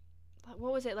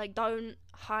what was it? Like, don't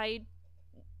hide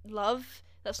love.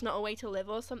 That's not a way to live,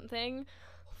 or something.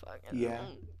 Fucking Yeah.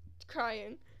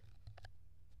 crying.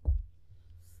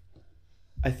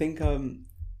 I think oh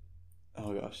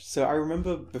gosh. So I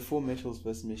remember before Mitchell's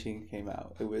vs. Machine came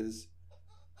out,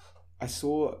 I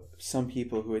saw some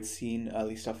people who had seen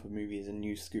early stuff of movies and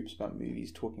news scoops about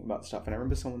movies talking about stuff, and I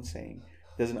remember someone saying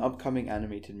there's an upcoming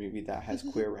animated movie that has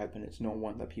queer rep and it's not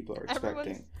one that people are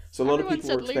expecting. So a lot of everyone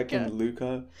people were said expecting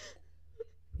Luca.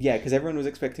 Yeah, because everyone was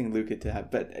expecting Luca to have,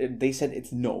 but they said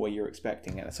it's not what you're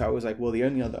expecting. And so I was like, well, the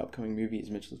only other upcoming movie is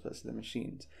Mitchell's vs. the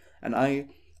Machines. And I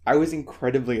was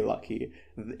incredibly lucky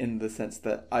in the sense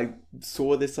that I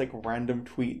saw this like random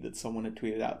tweet that someone had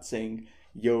tweeted out saying,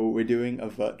 yo, we're doing a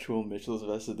virtual Mitchell's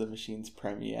vs. the Machines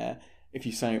premiere. If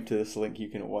you sign up to this link, you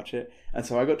can watch it. And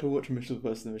so I got to watch Mitchell's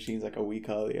vs. the Machines like a week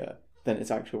earlier than its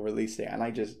actual release date. And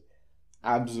I just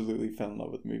absolutely fell in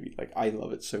love with the movie. Like, I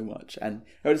love it so much. And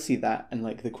I got to see that and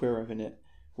like the queer rep in it,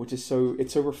 which is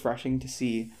it's so refreshing to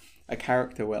see a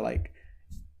character where like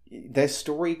their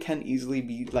story can easily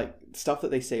be like stuff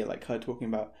that they say, like her talking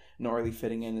about not really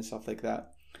fitting in and stuff like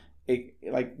that. It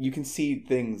like you can see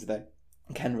things that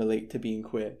can relate to being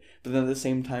queer, but then at the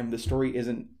same time the story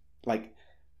isn't like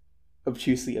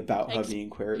obtusely about her being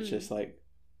queer. It's just like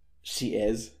she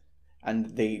is,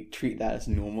 and they treat that as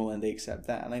normal and they accept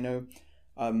that. And I know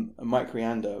Mike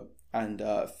Rianda and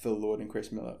Phil Lord and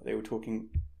Chris Miller, they were talking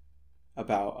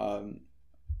about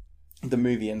the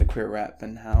movie and the queer rep,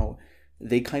 and how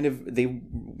they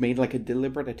made like a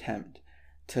deliberate attempt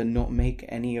to not make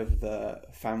any of the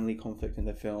family conflict in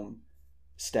the film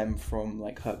stem from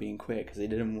like her being queer, because they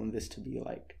didn't want this to be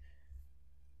like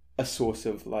a source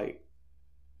of like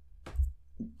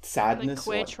sadness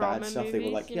or like bad stuff. Movies, they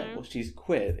were like, yeah, well, she's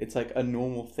queer, it's like a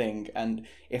normal thing, and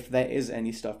if there is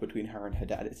any stuff between her and her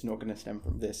dad, it's not going to stem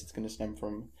from this, it's going to stem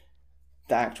from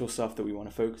the actual stuff that we want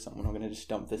to focus on. We're not going to just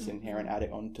dump this in here and add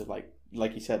it on to like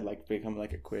you said, like become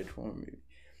like a queer trauma movie,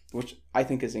 which I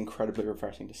think is incredibly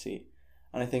refreshing to see.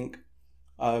 And I think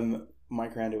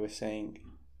Mike Randa was saying,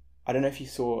 I don't know if you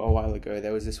saw a while ago,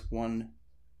 there was this one,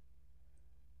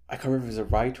 I can't remember if it was a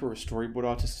writer or a storyboard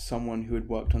artist, someone who had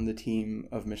worked on the team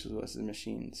of Mitchells vs.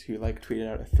 Machines, who like tweeted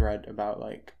out a thread about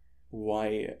like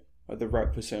why the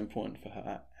rep was so important for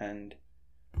her. And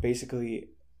basically,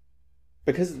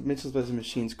 because Mitchells vs.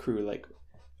 Machines crew, like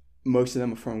most of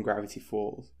them are from Gravity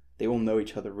Falls, they all know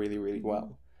each other really, really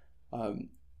well.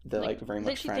 They're like very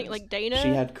much friends. Think, like Dana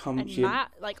and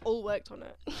Matt like all worked on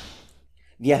it.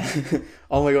 Yeah.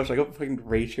 Oh my gosh, I got fucking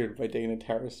ratioed by Dana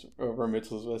Terrace over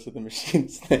Mitchell's vs. the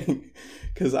Machines thing.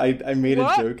 Because I made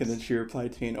a joke and then she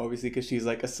replied to me, and obviously because she's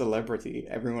like a celebrity,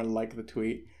 everyone liked the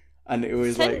tweet. And it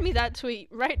was Send me that tweet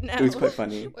right now. It was quite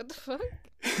funny. What the fuck?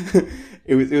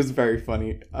 It was very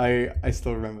funny. I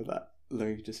still remember that. Let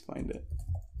me just find it.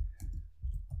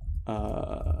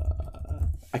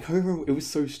 I can't remember. It was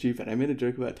so stupid. I made a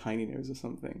joke about tiny nose or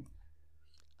something.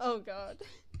 Oh god.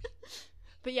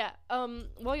 But yeah,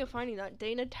 while you're finding that,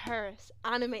 Dana Terrace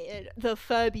animated the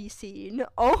Furby scene.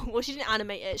 Oh, well, she didn't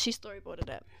animate it. She storyboarded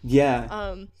it. Yeah.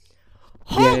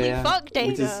 Holy fuck,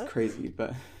 Dana. Which is crazy,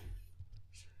 but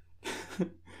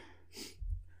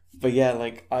but yeah,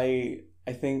 like I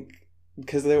think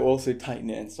because they're also tight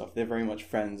knit and stuff, they're very much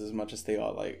friends as much as they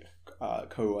are like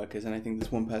co-workers. And I think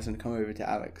this one person come over to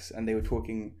Alex and they were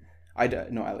talking,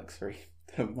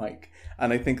 Mike,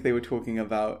 and I think they were talking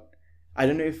about, I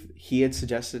don't know if he had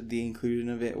suggested the inclusion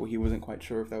of it or he wasn't quite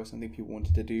sure if that was something people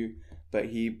wanted to do,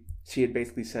 but she had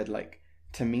basically said, like,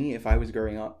 to me, if I was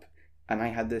growing up and I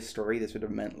had this story, this would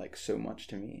have meant like so much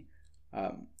to me,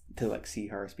 to like see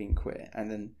her as being queer. And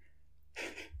then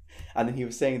and then he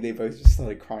was saying they both just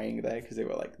started crying there because they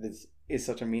were like, this is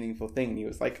such a meaningful thing. And he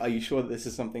was like, are you sure this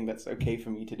is something that's okay for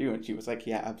me to do? And she was like,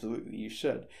 yeah, absolutely, you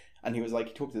should. And he was like,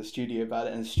 he talked to the studio about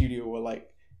it, and the studio were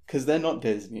like, because they're not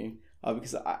Disney,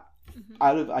 because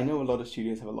I know a lot of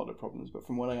studios have a lot of problems, but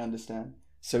from what I understand,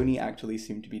 Sony actually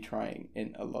seem to be trying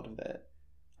in a lot of their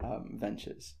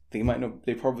ventures. They might not,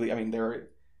 they probably, I mean,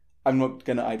 I'm not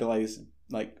going to idolize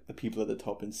like the people at the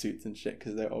top in suits and shit,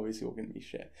 because they're obviously all going to be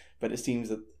shit, but it seems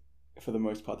that for the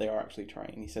most part they are actually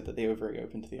trying. He said that they were very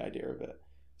open to the idea of it,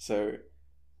 so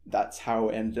that's how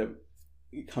it ended up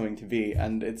coming to be.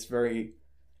 And it's very,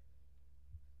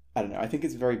 I don't know, I think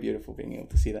it's very beautiful being able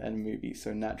to see that in a movie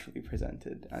so naturally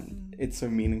presented, and it's so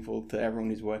meaningful to everyone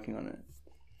who's working on it.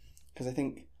 Because I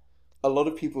think a lot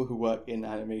of people who work in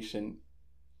animation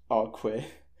are queer,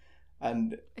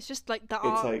 and it's just like the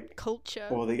art like, culture,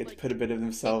 or they get to put a bit of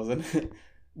themselves in it.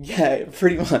 Yeah,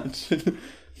 pretty much.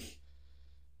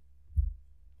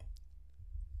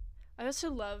 I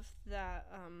also love that,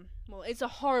 well, it's a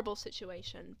horrible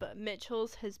situation, but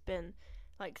Mitchell's has been,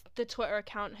 like, the Twitter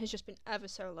account has just been ever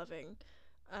so loving.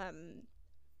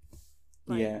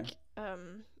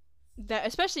 That,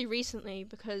 especially recently,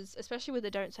 because, especially with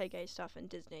the Don't Say Gay stuff in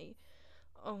Disney,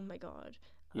 oh my god.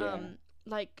 Yeah.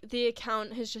 Like, the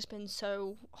account has just been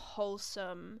so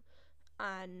wholesome,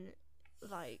 and,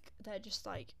 like, they're just,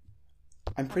 like...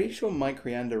 I'm pretty sure Mike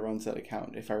Rianda runs that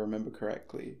account, if I remember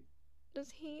correctly.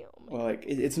 Does he? Oh well, like,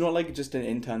 it's not like just an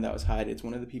intern that was hired. It's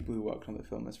one of the people who worked on the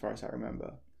film, as far as I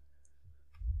remember.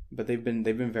 But they've been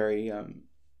very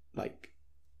like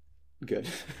good.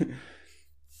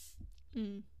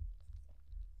 It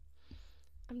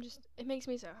makes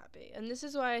me so happy, and this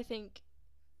is why I think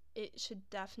it should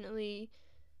definitely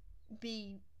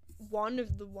be one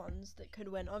of the ones that could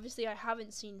win. Obviously, I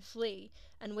haven't seen Flea,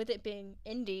 and with it being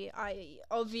indie, I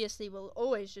obviously will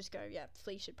always just go, yeah,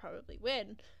 Flea should probably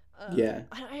win.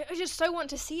 I just so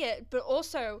want to see it, but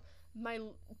also my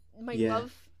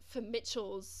love for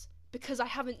Mitchell's, because I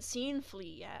haven't seen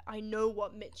Flea yet. I know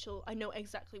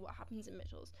exactly what happens in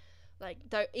Mitchell's. Like,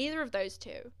 though either of those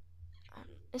two,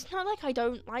 it's not like I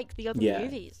don't like the other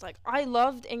movies. Like, I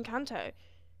loved Encanto,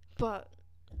 but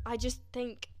I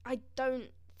don't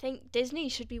think Disney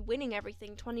should be winning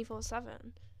everything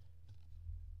 24/7.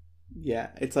 Yeah,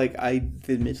 it's like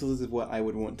the Mitchells is what I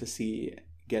would want to see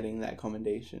getting that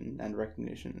commendation and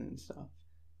recognition and stuff,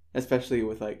 especially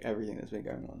with like everything that's been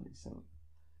going on recently,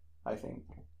 I think.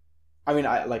 I mean,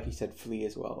 I like you said, Flea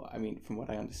as well. I mean, from what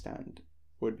I understand,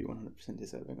 would be 100%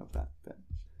 deserving of that. But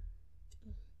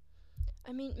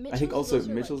I mean, I think also like...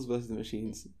 Mitchell's versus the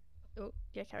Machines. Oh,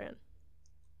 yeah, carry on.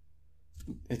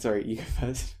 It's alright, you go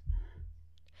first.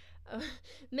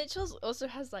 Mitchell's also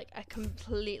has like a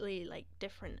completely like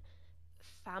different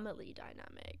family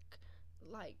dynamic.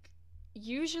 Like,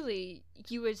 usually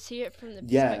you would see it from the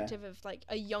perspective of like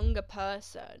a younger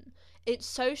person. It's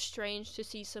so strange to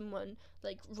see someone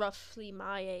like roughly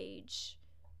my age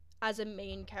as a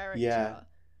main character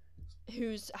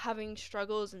who's having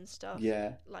struggles and stuff.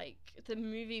 Like, the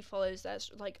movie follows that.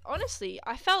 Like, honestly,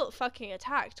 I felt fucking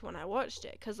attacked when I watched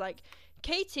it, because like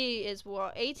Katie is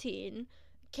 18.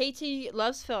 Katie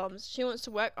loves films. She wants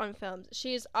to work on films.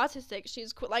 She is artistic.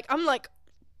 She's cool. Like, I'm like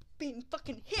being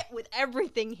fucking hit with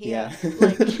everything here.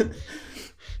 Like,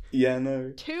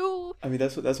 no. I mean,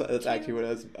 that's actually what I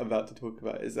was about to talk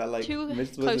about. Is that like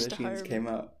Mitchell's versus the Machines came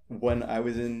out when I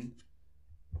was in.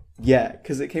 Yeah,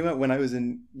 because it came out when I was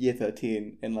in year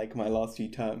 13 in like my last few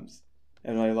terms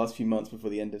and my last few months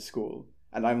before the end of school,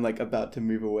 and I'm like about to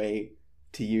move away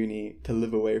to uni to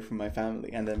live away from my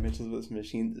family, and then Mitchell's vs.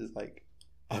 Machines is like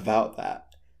about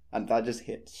that, and that just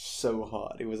hit so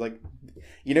hard. It was like,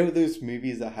 you know, those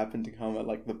movies that happen to come at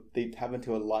like they happen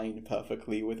to align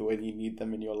perfectly with when you need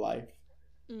them in your life.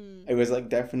 It was like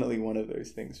definitely one of those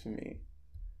things for me.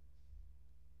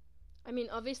 I mean,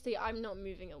 obviously I'm not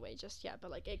moving away just yet,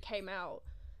 but like it came out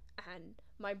and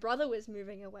my brother was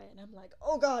moving away, and I'm like,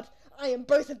 oh god, I am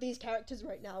both of these characters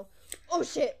right now. Oh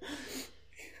shit.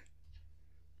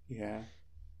 Yeah.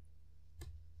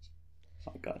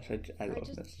 Oh gosh, I love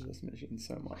this machine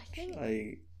so much. I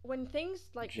think when things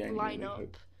like line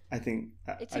up, I think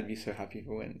I'd be so happy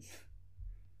for wins.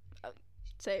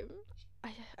 So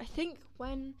I think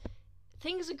when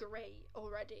things are great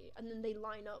already and then they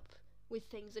line up with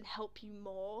things and help you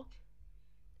more,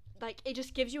 like, it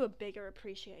just gives you a bigger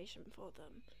appreciation for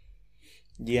them.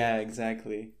 Yeah,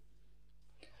 exactly.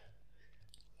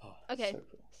 Oh, okay,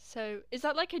 so is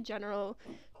that like a general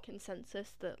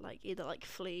consensus that like either like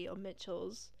Flea or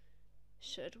Mitchell's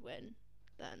should win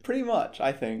then? Pretty much,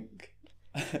 I think.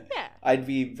 Yeah. I'd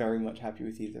be very much happy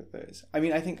with either of those. I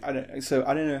mean, I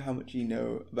don't know how much you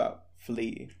know about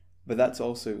Flea, but that's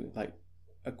also like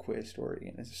a queer story,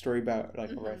 and it's a story about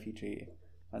like a refugee,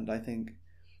 and I think,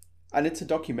 and it's a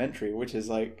documentary, which is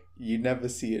like, you never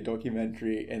see a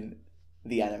documentary in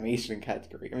the animation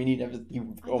category. I mean,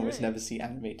 you almost never see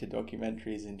animated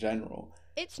documentaries in general.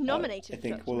 It's nominated. I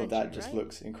think all of that just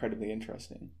looks incredibly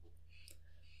interesting.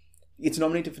 It's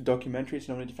nominated for documentary, it's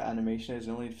nominated for animation, it's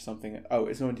nominated for something. Oh,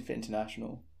 it's nominated for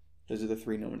international. Those are the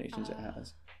 3 nominations it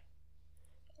has.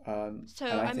 So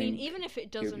I mean, even if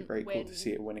it doesn't, it would be very cool to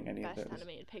see it winning any of those. Best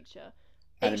animated picture.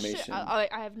 Animation. I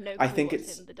have no clue. I think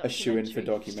it's a shoe-in for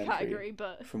documentary category,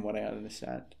 but from what I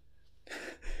understand.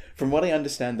 From what I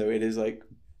understand, though, it is like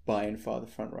by and far the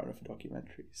front runner for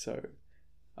documentary. So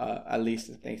at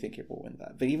least they think it will win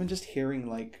that. But even just hearing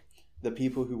like the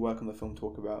people who work on the film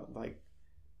talk about like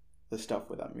the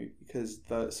stuff with that movie, because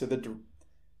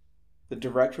the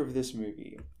director of this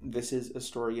movie, this is a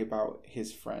story about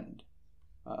his friend,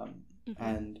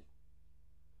 and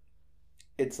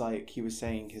it's like he was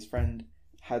saying his friend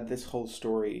had this whole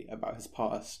story about his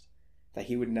past that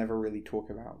he would never really talk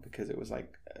about because it was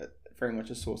like very much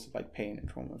a source of like pain and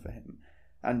trauma for him,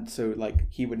 and so like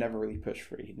he would never really push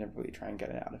for it. He'd never really try and get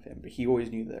it out of him, but he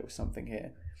always knew that there was something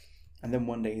here. And then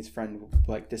one day his friend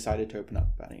like decided to open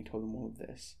up about it, and he told him all of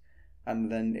this.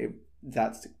 And then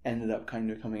that's ended up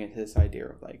kind of coming into this idea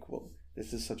of like, well,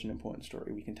 this is such an important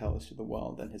story, we can tell this to the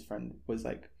world. And his friend was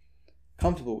like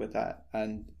comfortable with that,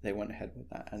 and they went ahead with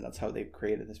that, and that's how they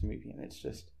created this movie. And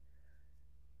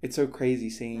it's so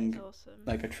crazy seeing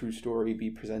like a true story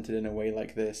be presented in a way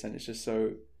like this, and it's just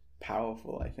so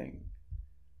powerful, I think.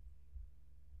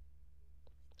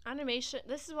 Animation,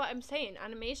 this is what I'm saying,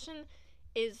 animation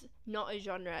is not a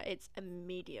genre, it's a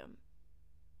medium.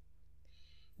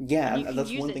 Yeah, and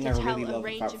that's one thing I really love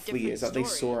about Flea, is that they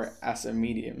saw it as a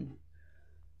medium.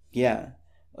 Yeah,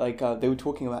 like they were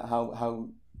talking about how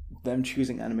them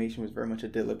choosing animation was very much a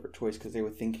deliberate choice, because they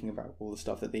were thinking about all the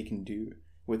stuff that they can do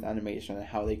with animation and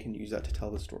how they can use that to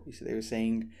tell the story. So they were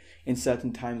saying in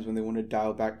certain times when they want to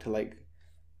dial back to like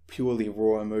purely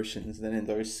raw emotions, then in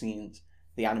those scenes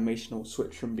the animation will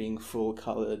switch from being full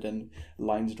colored and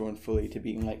lines drawn fully to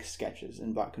being like sketches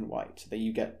in black and white, so that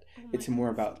you get it's more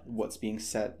about what's being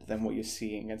said than what you're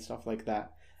seeing and stuff like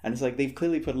that. And it's like they've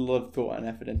clearly put a lot of thought and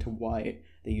effort into why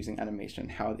they're using animation,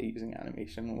 how they're using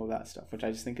animation, and all of that stuff, which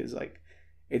I just think is like,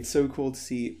 it's so cool to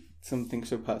see something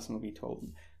so personal be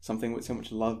told, something with so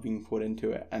much love being put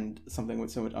into it, and something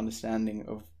with so much understanding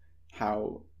of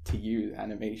how to use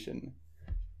animation.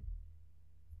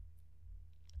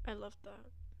 I love that.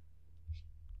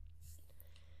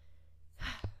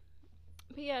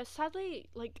 But yeah, sadly,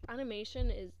 like, animation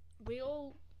is, we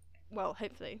all, well,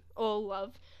 hopefully, all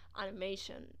love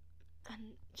animation.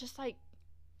 And just, like,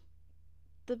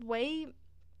 the way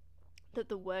that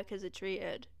the workers are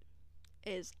treated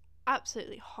is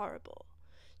absolutely horrible.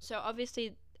 So,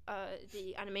 obviously,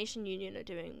 the animation union are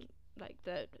doing, like,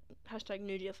 the hashtag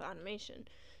New Deal for animation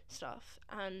stuff.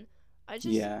 And I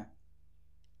just, Yeah.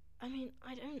 I mean,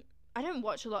 I don't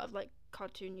watch a lot of, like,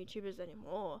 cartoon YouTubers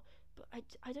anymore, but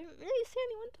I don't really see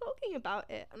anyone talking about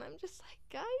it, and I'm just like,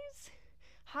 guys,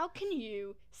 how can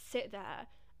you sit there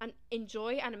and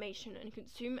enjoy animation and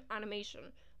consume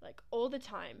animation, like, all the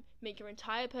time, make your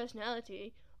entire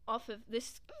personality off of,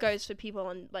 this goes for people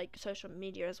on, like, social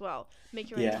media as well, make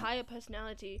your entire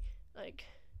personality, like,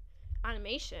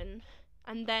 animation,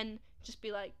 and then just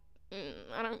be like,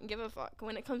 I don't give a fuck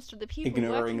when it comes to the people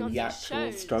ignoring working on the these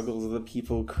actual shows. struggles of the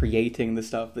people creating the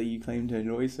stuff that you claim to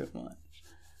enjoy so much.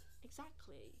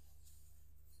 Exactly.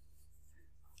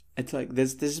 It's like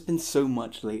there's been so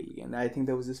much lately, and I think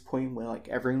there was this point where like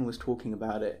everyone was talking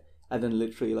about it, and then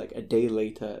literally like a day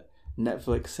later,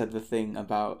 Netflix said the thing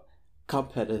about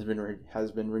Cuphead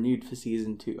has been renewed for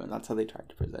season 2, and that's how they tried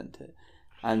to present it,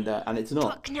 and it's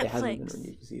not. Fuck Netflix. It hasn't been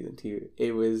renewed for season 2.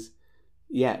 It was,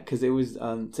 yeah, because it was.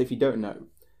 So if you don't know,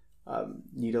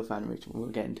 Needle for Animation, we'll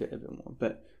get into it a bit more,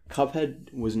 but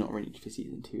Cuphead was not renewed for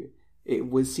season 2. It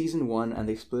was season 1, and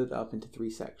they split it up into 3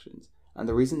 sections. And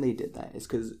the reason they did that is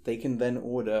because they can then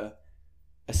order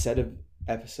a set of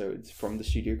episodes from the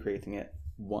studio creating it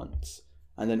once.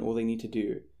 And then all they need to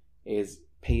do is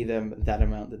pay them that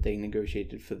amount that they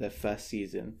negotiated for their first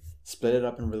season, split it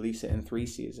up and release it in 3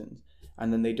 seasons.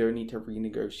 And then they don't need to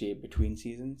renegotiate between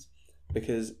seasons.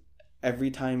 Because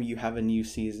every time you have a new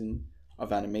season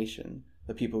of animation,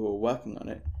 the people who are working on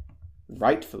it,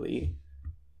 rightfully,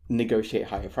 negotiate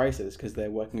higher prices because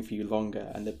they're working for you longer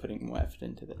and they're putting more effort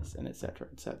into this, and etc.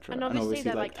 etc. And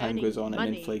obviously like time goes on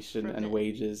and inflation and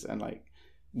wages and like,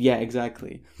 yeah,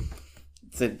 exactly.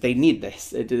 So they need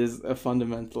this. It is a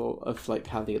fundamental of like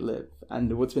how they live.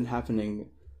 And what's been happening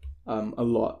a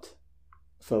lot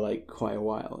for like quite a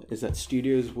while is that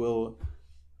studios will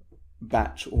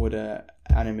batch order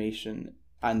animation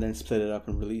and then split it up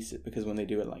and release it, because when they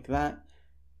do it like that,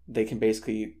 they can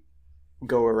basically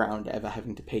go around ever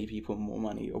having to pay people more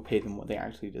money or pay them what they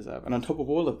actually deserve. And on top of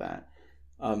all of that,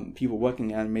 people working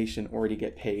in animation already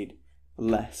get paid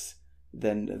less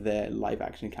than their live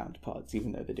action counterparts,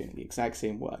 even though they're doing the exact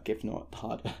same work, if not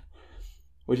harder.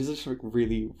 Which is just like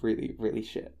really, really, really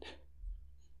shit.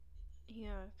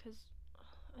 Yeah, because,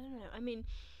 I don't know, I mean,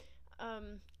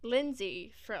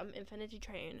 Lindsay from Infinity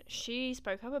Train, she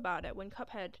spoke up about it when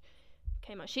Cuphead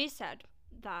came out. She said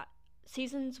that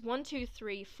seasons 1, 2,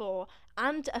 3, 4,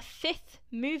 and a 5th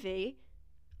movie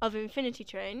of Infinity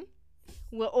Train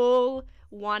were all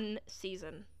one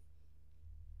season.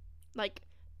 Like,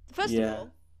 first of all,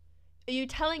 are you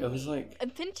telling me like...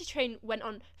 Infinity Train went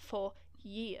on for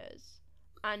years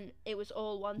and it was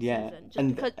all one season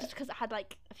just because it had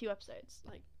like a few episodes,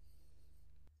 like.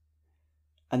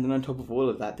 And then on top of all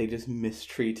of that, they just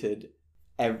mistreated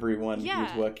everyone who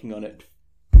was working on it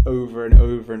over and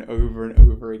over and over and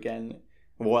over again,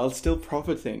 while still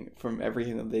profiting from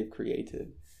everything that they've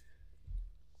created.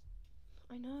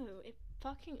 I know, it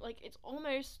fucking, like, it's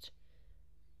almost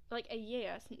like a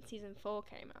year since season 4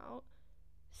 came out.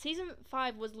 Season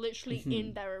 5 was literally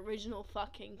in their original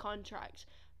fucking contract,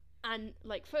 and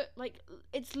like, for like,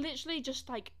 it's literally just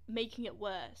like making it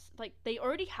worse. Like, they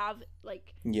already have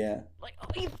like, like,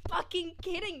 are you fucking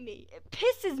kidding me? It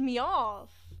pisses me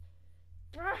off,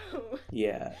 bro.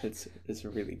 Yeah, it's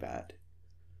really bad.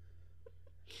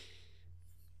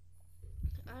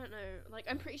 I don't know, like,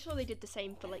 I'm pretty sure they did the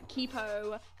same for like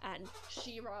Kipo and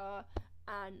She-Ra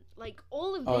and like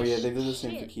all of this. Oh yeah, they did the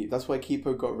same for Kipo. That's why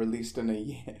Kipo got released in a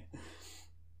year.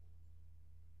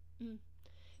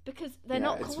 Because they're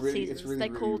not called seasons, they're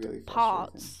called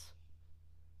parts.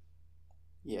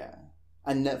 Yeah.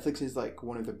 And Netflix is like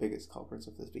one of the biggest culprits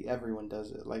of this, but everyone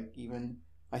does it. Like, even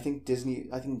I think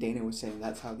Dana was saying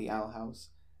that's how the Owl House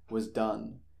was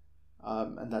done.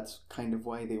 And that's kind of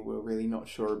why they were really not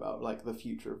sure about like the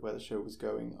future of where the show was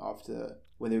going after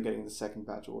when they were getting the second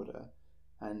batch order,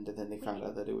 and then they found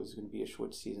out that it was going to be a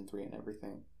short season 3 and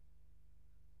everything.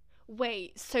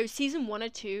 Wait, so season 1 or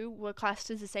 2 were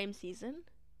classed as the same season?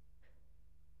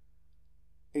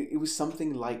 It was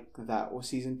something like that, or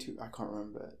season 2, I can't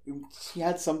remember. She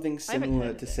had something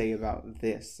similar to say about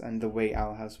this and the way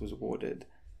Owl House was ordered.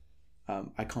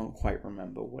 I can't quite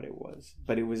remember what it was,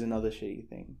 but it was another shitty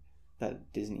thing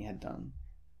that Disney had done.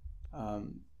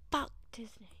 Fuck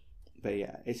Disney. But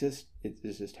yeah, it's just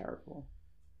terrible.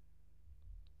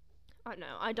 I don't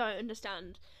know. I don't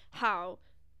understand how,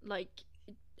 like,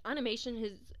 animation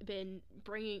has been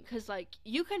bringing, because like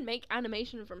you can make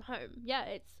animation from home. Yeah,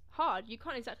 it's hard. You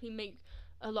can't exactly make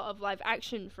a lot of live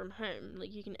action from home.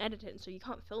 Like, you can edit it, so you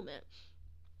can't film it.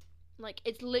 Like,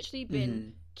 it's literally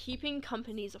been keeping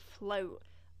companies afloat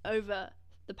over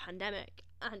the pandemic,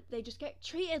 and they just get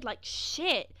treated like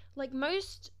shit. Like,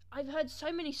 I've heard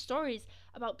so many stories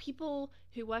about people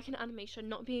who work in animation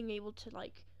not being able to,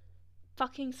 like,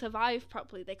 fucking survive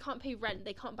properly. They can't pay rent,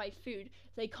 they can't buy food,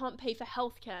 they can't pay for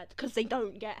healthcare because they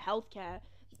don't get healthcare.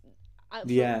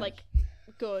 Like,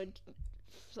 good,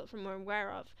 from what I'm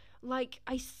aware of. Like,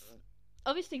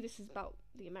 obviously this is about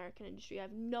the American industry. I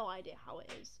have no idea how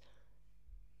it is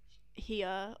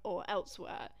here or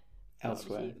elsewhere.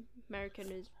 Obviously,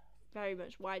 American is very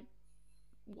much wide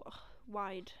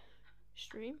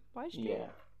stream. Yeah.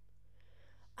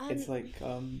 It's like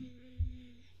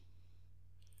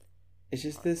it's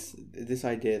just this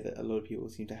idea that a lot of people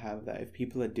seem to have, that if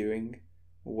people are doing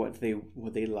what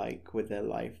they like with their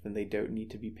life, then they don't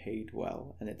need to be paid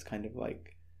well, and it's kind of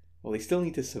like, well, they still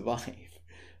need to survive,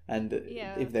 and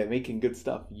if they're making good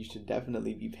stuff, you should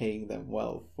definitely be paying them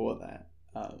well for that.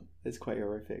 It's quite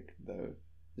horrific, though,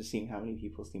 just seeing how many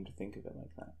people seem to think of it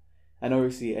like that. And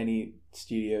obviously, any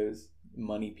studios,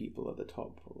 money people at the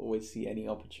top will always see any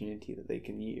opportunity that they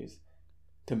can use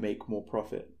to make more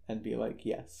profit and be like,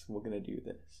 yes, we're going to do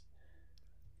this.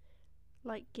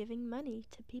 Like giving money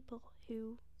to people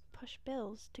who push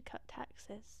bills to cut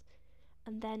taxes,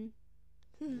 and then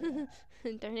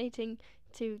donating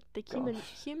to the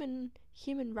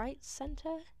human rights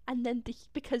center, and then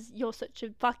because you're such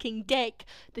a fucking dick,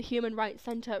 the human rights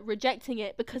center rejecting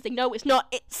it because they know it's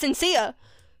not sincere.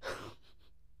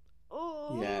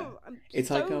 Yeah, it's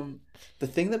so... like the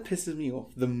thing that pisses me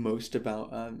off the most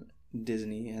about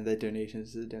Disney and their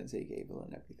donations to Don't Say Gable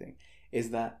and everything is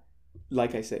that,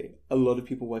 like I say, a lot of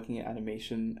people working in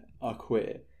animation are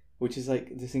queer, which is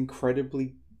like this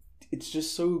incredibly, it's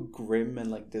just so grim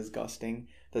and like disgusting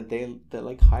that they're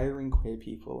like hiring queer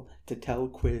people to tell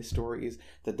queer stories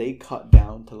that they cut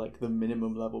down to like the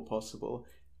minimum level possible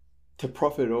to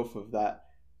profit off of that,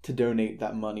 to donate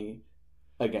that money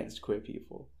against queer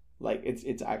people. Like,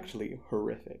 it's actually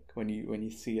horrific when you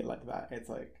see it like that. It's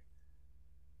like,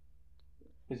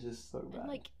 it's just so bad. And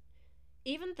like,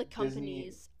 even the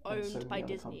companies owned by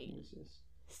Disney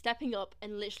stepping up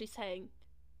and literally saying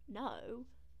no.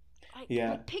 Like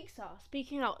Pixar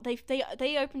speaking out,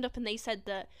 they opened up and they said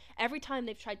that every time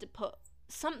they've tried to put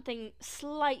something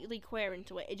slightly queer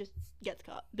into it, it just gets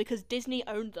cut because Disney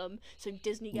owned them, so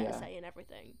Disney gets a say in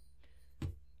everything.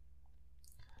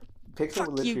 Pixar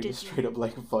literally just straight up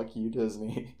like, fuck you,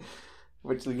 Disney.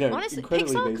 Which, you know, honestly,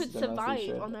 Pixar could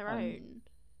survive on their own.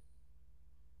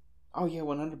 Oh yeah,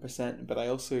 100%. But I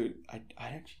actually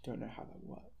don't know how that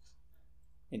works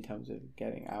in terms of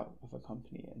getting out of a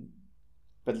company,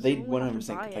 but they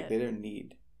 100% like they don't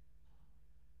need.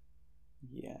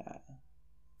 Yeah.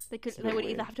 They would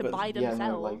either have to buy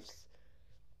themselves.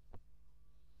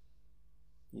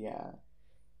 Yeah.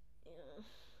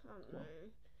 I don't know.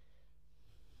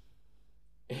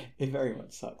 It very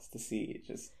much sucks to see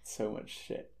just so much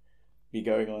shit be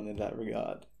going on in that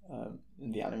regard,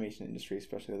 in the animation industry,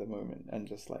 especially at the moment, and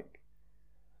just like,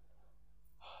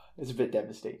 it's a bit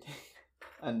devastating.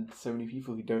 And so many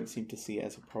people who don't seem to see it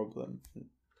as a problem.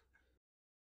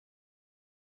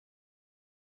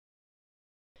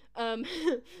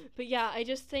 But yeah, I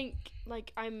just think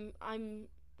like I'm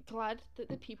glad that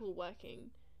the people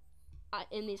working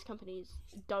in these companies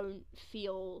don't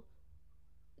feel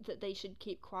that they should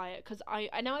keep quiet, because I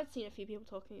know I've seen a few people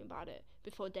talking about it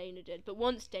before Dana did, but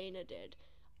once Dana did,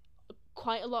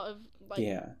 quite a lot of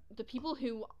the people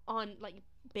who aren't like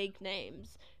big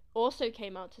names also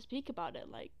came out to speak about it.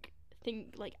 Like,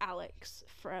 think like Alex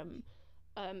from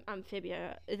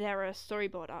Amphibia, they're a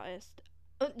storyboard artist,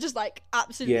 just like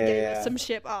absolutely gave us some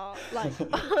ship art. Like,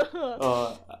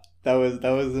 that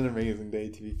was an amazing day,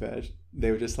 to be fair. They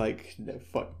were just like, no,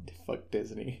 fuck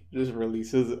Disney. Just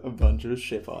releases a bunch of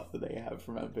ship art that they have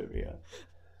from Amphibia.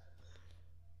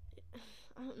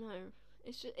 I don't know.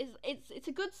 It's just it's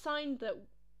a good sign that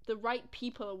the right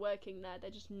people are working there.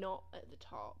 They're just not at the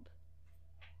top.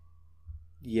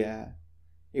 Yeah,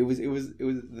 it was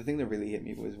the thing that really hit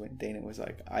me was when Dana was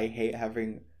like, I hate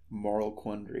having moral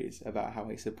quandaries about how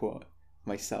I support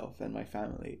myself and my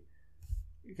family,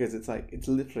 because it's like, it's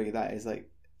literally that. Is like,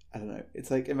 I don't know, it's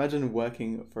like, imagine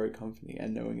working for a company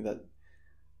and knowing that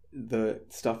the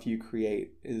stuff you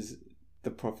create is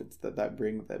the profits that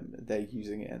bring them, they're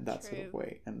using it in that sort of True.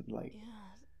 way, and like Yeah.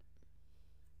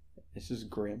 it's just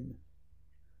grim.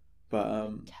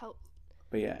 But Tell.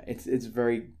 but yeah, it's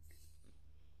very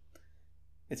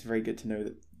good to know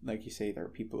that, like you say, there are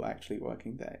people actually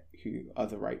working there who are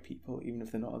the right people, even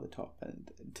if they're not at the top,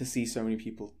 and to see so many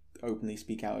people openly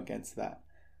speak out against that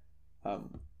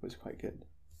was quite good.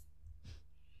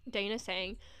 Dana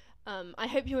saying, I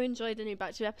hope you enjoyed the new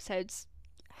batch of episodes.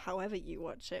 However you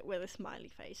watch it, with a smiley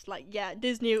face. Like, yeah,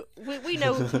 Disney. We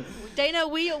know, Dana.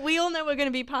 We all know we're gonna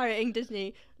be pirating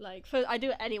Disney. Like, I do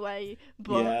it anyway.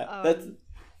 But Yeah,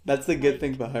 that's the good like,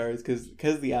 thing for her, is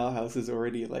because the Owl House is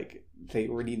already like, they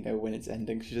already know when it's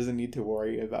ending. She doesn't need to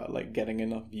worry about like getting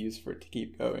enough views for it to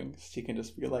keep going. She can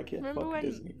just be like, yeah, remember fuck when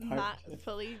Disney. Matt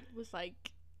fully was like,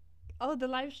 "Oh, the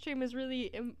live stream is really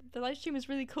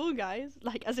cool, guys."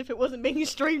 Like, as if it wasn't being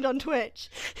streamed on Twitch.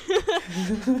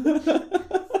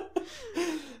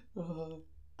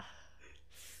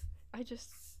 I just,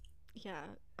 yeah.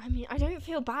 I mean, I don't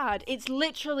feel bad. It's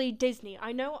literally Disney.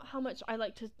 I know how much I'd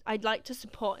like to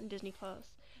support in Disney Plus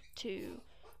to,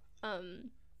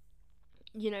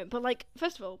 but like,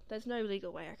 first of all, there's no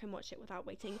legal way I can watch it without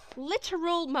waiting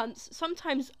literal months,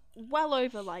 sometimes well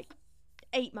over like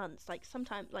 8 months. Like,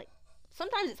 sometimes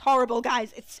it's horrible,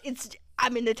 guys.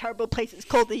 I'm in a terrible place. It's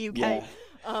called the UK. Yeah,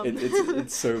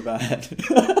 it's so bad.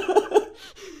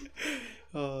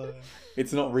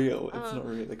 It's not real. It's not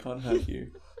real. They can't hurt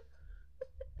you.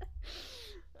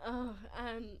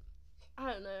 And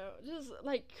I don't know, just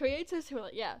like creators who are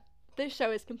like, yeah, this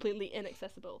show is completely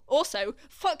inaccessible. Also,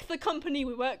 fuck the company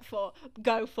we work for.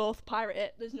 Go forth, pirate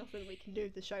it. There's nothing we can do.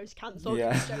 The show's cancelled.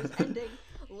 Yeah. The show's ending.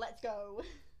 Let's go.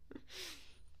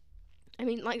 I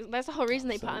mean, like, that's the whole reason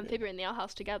they put Amphibia and the Owl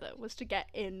House together, was to get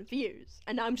in views.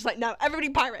 And now I'm just like, no, everybody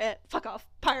pirate it. Fuck off.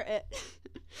 Pirate it.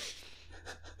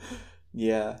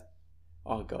 Yeah.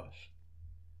 Oh gosh.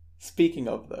 Speaking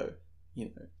of, though,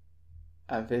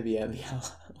 Amphibia and the Owl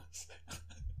House.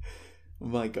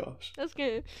 My gosh. That's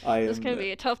good. That's gonna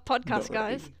be a tough podcast,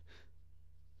 guys.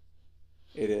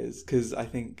 It is, because I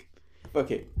think.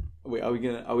 Okay, wait.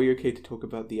 Are we okay to talk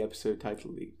about the episode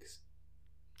title leaks?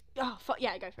 Oh,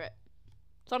 yeah, go for it.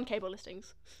 It's on cable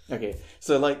listings. Okay,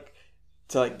 so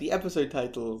the episode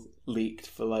title leaked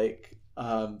for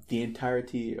the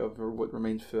entirety of what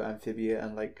remains for Amphibia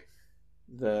and like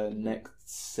the next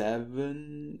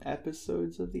 7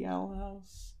 episodes of the Owl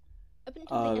House. Up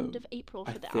until the end of April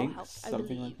for the Owl House, I believe.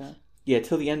 Something like that. Yeah,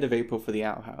 till the end of April for the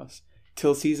Owl House.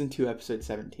 Till season 2, episode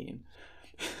 17.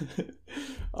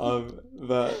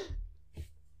 But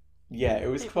yeah, it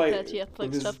was April quite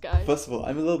 30th, stuff, guys. First of all,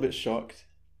 I'm a little bit shocked.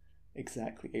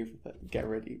 Exactly, April 30th. Get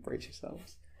ready, brace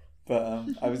yourselves. But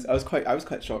I was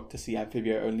quite shocked to see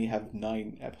Amphibia only have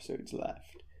 9 episodes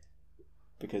left,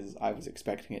 because I was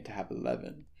expecting it to have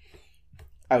 11.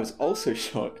 I was also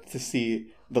shocked to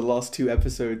see the last 2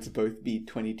 episodes both be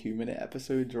 22-minute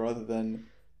episodes rather than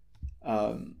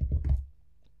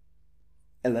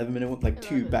 11-minute ones, like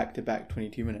 2 back-to-back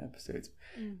 22-minute episodes,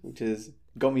 which has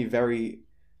got me very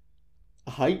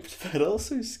hyped but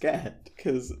also scared,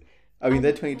 because I mean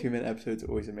their 22-minute episodes are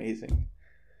always amazing.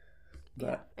 But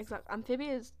yeah, exactly.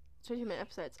 Amphibia's 22-minute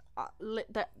episodes are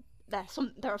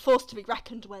they're a force to be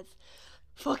reckoned with.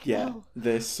 Fucking hell.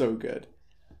 They're so good.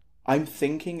 I'm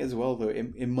thinking as well, though,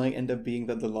 it might end up being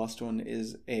that the last one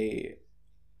is a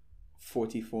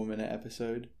 44-minute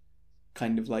episode.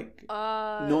 Kind of like,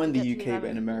 not in the UK,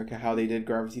 but in America, how they did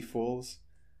Gravity Falls.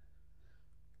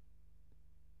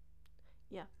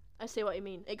 Yeah, I see what you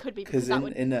mean. It could be because that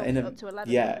would bump it up to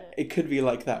 11. Yeah, it could be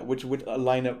like that, which would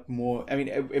line up more. I mean,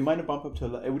 it might bump up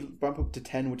to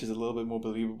 10, which is a little bit more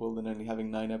believable than only having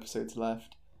 9 episodes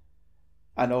left.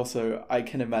 And also, I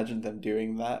can imagine them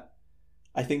doing that.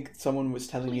 I think someone was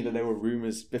telling me that there were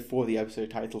rumors before the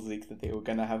episode titles leaked that they were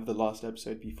going to have the last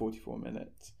episode be 44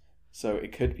 minutes. So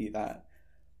it could be that.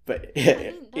 But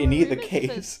in either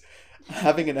case,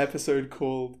 having an episode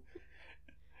called,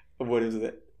 what is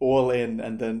it, All In,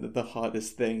 and then The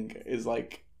Hardest Thing is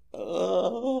like,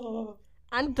 and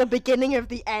the beginning of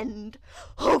the end.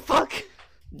 Oh, fuck!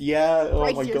 Yeah, oh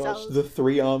Brace my yourselves. gosh. The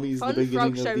 3 armies, Fun the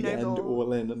beginning frog of the show no end, more.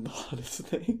 All In, and The Hardest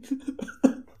Thing.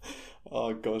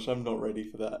 Oh gosh, I'm not ready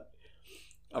for that.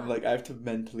 I'm like, I have to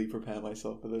mentally prepare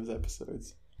myself for those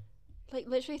episodes. Like,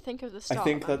 literally think of the start. I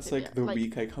think of that's Amphibia. like the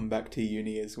week I come back to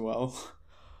uni as well.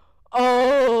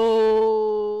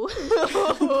 Oh.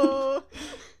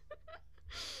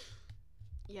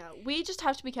 Yeah, we just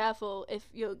have to be careful if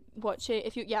you're watching.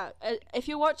 If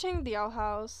you're watching The Owl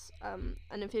House, and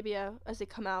Amphibia as they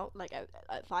come out like at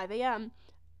 5 a.m.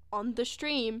 on the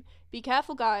stream. Be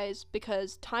careful, guys,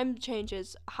 because time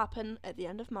changes happen at the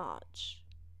end of March.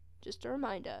 Just a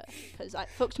reminder, because it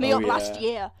fucked me up last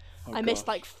year. I missed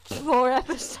like 4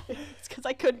 episodes because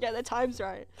I couldn't get the times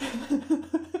right.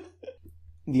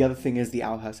 The other thing is the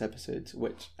Owl House episodes,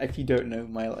 which, if you don't know,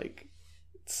 my like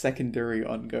secondary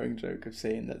ongoing joke of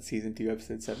saying that season 2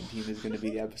 episode 17 is going to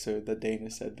be the episode that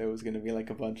Dana said there was going to be like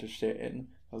a bunch of shit in.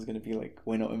 I was going to be like,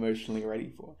 we're not emotionally ready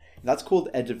for. That's called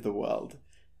Edge of the World,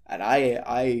 and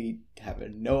I have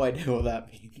no idea what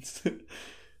that means,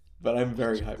 but I'm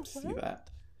very hyped to see that.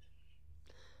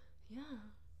 Yeah,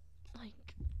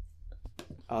 like.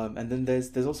 And then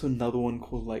there's also another one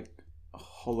called like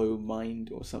Hollow Mind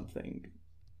or something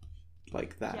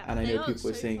like that, Yeah, and I know people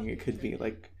are saying it could be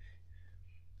like.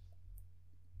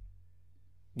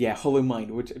 Yeah, Hollow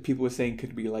Mind, which people were saying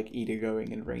could be like Ida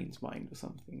going in Rain's mind or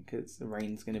something, because the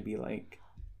Rain's going to be like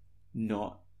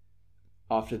not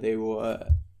after they were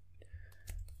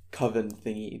coven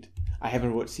thingied. I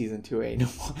haven't watched season 2A in a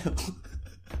while.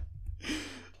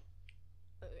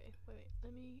 Okay, wait,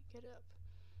 let me get it up.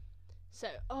 So,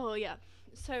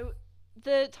 so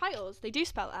the titles, they do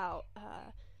spell out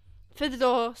for the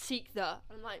door, seek the.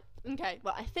 I'm like, okay,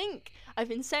 well, I think I've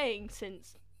been saying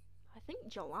since. I think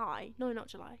July. No, not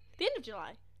July. The end of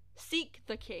July. Seek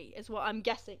the key is what I'm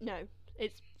guessing. No,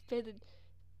 it's fear the.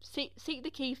 Seek the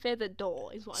key, fear the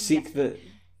door is what I'm guessing.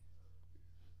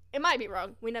 It might be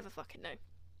wrong. We never fucking know.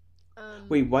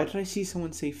 Wait, why did I see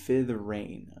someone say fear the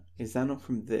rain? Is that not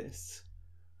from this?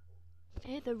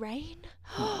 Fear the rain?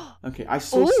 Okay, I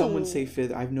saw someone say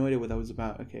fear. I have no idea what that was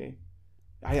about. Okay.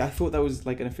 I thought that was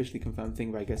like an officially confirmed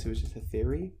thing, but I guess it was just a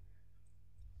theory.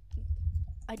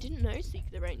 I didn't know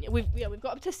seek the rain. We've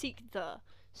got up to seek the,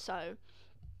 so.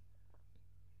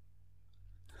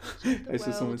 I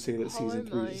saw someone say that season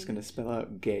 3 is just going to spell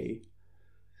out gay.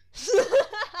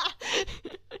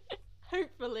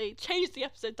 Hopefully. Change the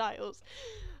episode titles.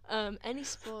 Any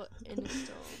sport in a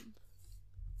storm.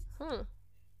 Huh.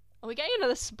 Are we getting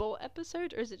another sport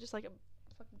episode, or is it just like a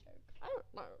fucking joke? I don't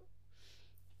know.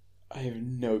 I have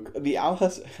no... The Owl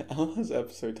House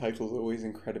episode titles are always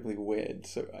incredibly weird,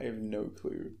 so I have no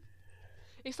clue.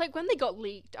 It's like when they got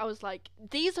leaked, I was like,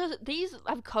 these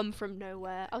have come from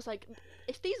nowhere. I was like,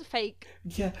 if these are fake,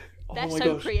 yeah, they're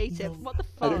so creative. No. What the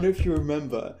fuck? I don't know if you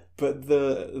remember, but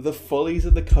the Follies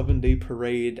of the Coven Day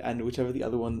Parade and whichever the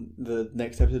other one, the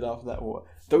next episode after that,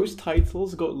 those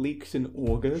titles got leaked in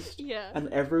August. Yeah. And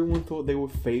everyone thought they were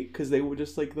fake because they were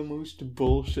just like the most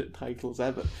bullshit titles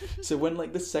ever. So when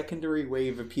like the secondary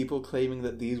wave of people claiming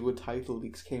that these were title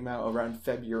leaks came out around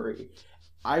February,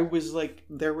 I was like,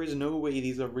 there is no way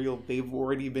these are real. They've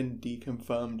already been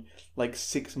deconfirmed like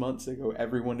 6 months ago.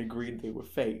 Everyone agreed they were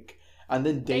fake. And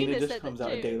then Dana just comes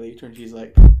out a day later and she's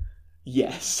like,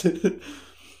 yes.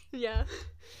 Yeah.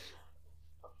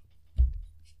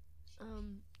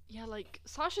 Yeah, like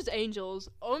Sasha's Angels,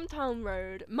 Ohmtown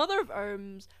Road, Mother of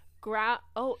Ohms,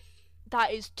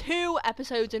 that is 2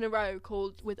 episodes in a row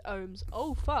called with Ohms.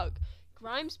 Oh fuck.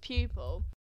 Grimes' Pupil.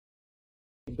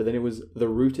 But then it was The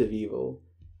Root of Evil,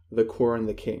 The Core and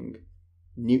the King,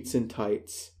 Newts in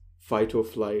Tights, Fight or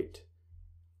Flight,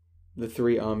 The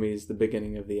Three Armies, The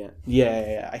Beginning of the End.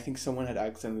 Yeah. I think someone had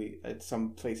accidentally, at some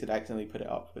place had accidentally put it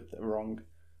up with the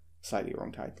slightly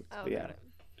wrong title. Oh, but yeah.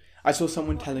 I saw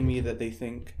someone telling me that they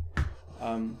think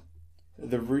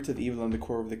The Root of Evil and The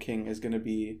Core of the King is going to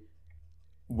be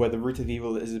where The Root of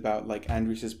Evil is about like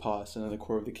Andrew's past, and then The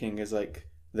Core of the King is like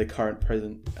the current,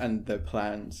 present, and their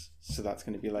plans. So that's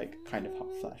going to be like kind of half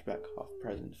flashback, half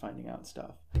present, finding out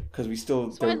stuff. Because we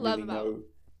still don't really know.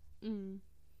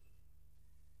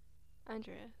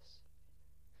 Andreas.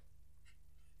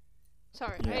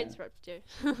 Sorry, I interrupted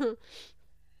you.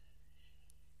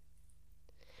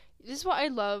 This is what I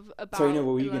love about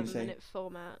 11-minute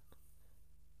format.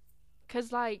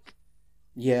 Because, like...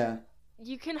 Yeah.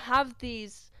 You can have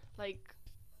these, like,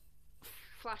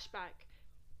 flashback,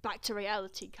 back to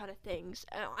reality kind of things.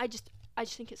 I just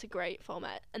think it's a great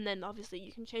format. And then, obviously,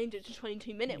 you can change it to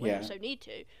 22-minute when you so need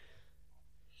to.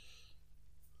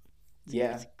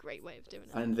 Yeah. It's a great way of doing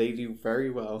it. And they do very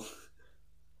well.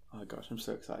 Oh, gosh, I'm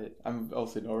so excited. I'm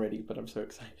also not ready, but I'm so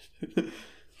excited.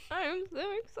 I'm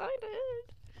so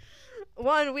excited.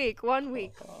 1 week.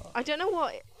 I don't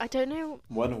know.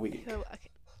 1 week. So, okay.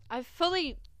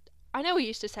 I know we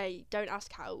used to say, don't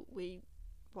ask how we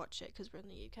watch it because we're in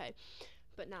the UK.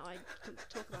 But now I can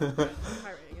talk about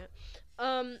pirating it.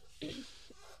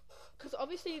 Because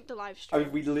obviously the live stream... I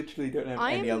mean, we literally don't have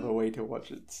any other way to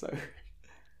watch it, so...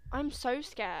 I'm so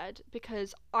scared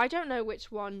because I don't know which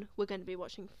one we're going to be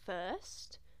watching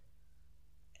first.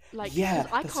 Like, Yeah,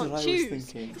 'cause I that's can't what I was choose.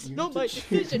 thinking. It's You not have to my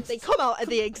decision. choose. They come out at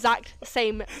the exact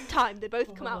same time. They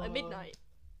both come out at Oh. midnight.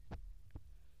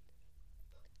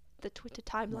 The Twitter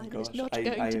Oh my timeline is gosh, not I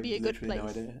going to have be a good literally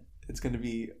place. no idea. It's gonna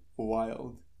be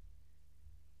wild.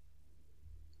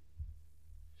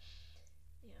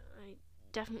 Yeah, I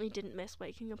definitely didn't miss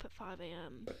waking up at 5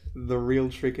 a.m. The real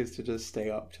trick is to just stay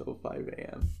up till 5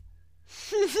 a.m.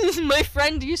 My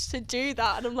friend used to do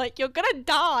that, and I'm like, you're gonna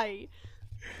die.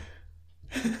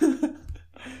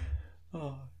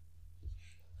 Oh.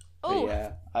 But Oh,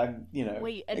 yeah, I'm,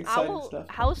 wait, an exciting owl stuff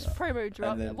house coming up. promo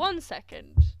dropped. then- 1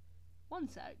 second. 1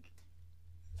 sec.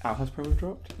 Owl House promo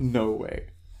dropped? No way.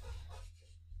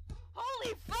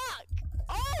 Holy fuck!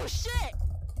 Oh shit!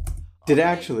 Did it Okay.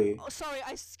 actually? Oh, sorry,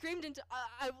 I screamed into.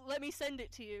 Let me send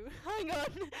it to you. Hang on.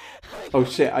 Oh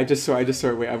shit, I just saw it.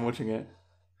 Wait, I'm watching it.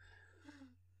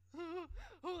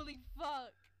 Holy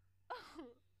fuck!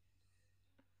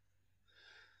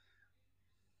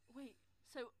 Wait,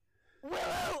 so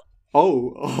Willow.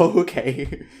 Oh,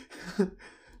 okay.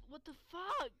 What the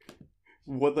fuck?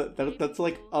 That's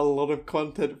like a lot of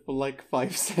content for like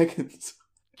 5 seconds.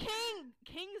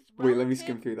 King's Wait, let me relative?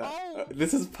 skim through that. Oh,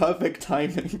 This is perfect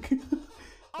timing.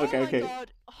 oh my okay.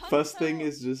 God. First thing Hunter.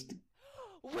 is just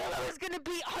Willow is gonna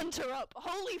beat Hunter up.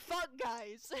 Holy fuck,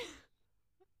 guys.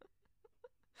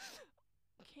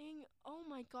 King, oh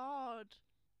my God.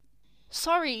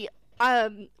 Sorry,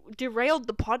 derailed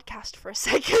the podcast for a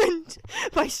second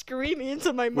by screaming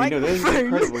into my wait, no, this is microphone.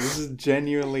 incredible. This is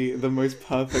genuinely the most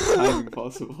perfect timing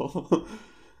possible.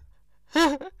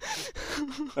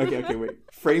 Okay, wait.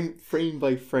 Frame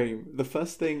by frame. The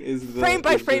first thing is the Frame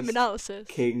by is frame just analysis.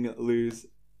 King and Luz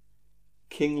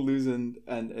King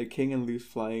and Luz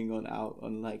flying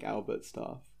on like Albert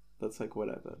stuff. That's like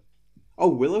whatever. Oh,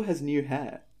 Willow has new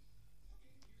hair.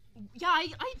 Yeah, I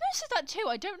noticed that too.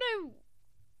 I don't know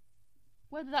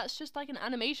whether that's just like an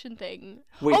animation thing.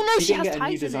 Wait, oh no, she didn't has get a new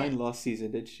ties in design it. last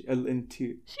season, did she? In 2. She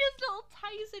has little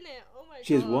ties in it. Oh my God.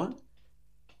 She has what?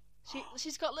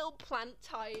 She's got little plant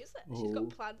ties. She's Oh. got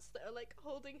plants that are like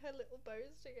holding her little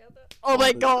bows together. Oh my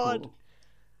that's God. cool.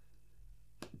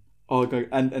 Oh god,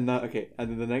 and now okay,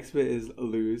 and then the next bit is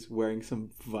Luz wearing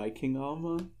some Viking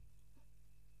armor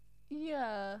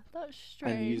Yeah, that's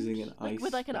strange. and using an like ice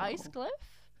with like an spell. ice glyph.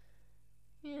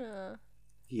 Yeah.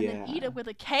 Yeah. And then Ida with a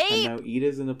And cape. now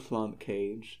Ida's in a plant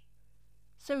cage.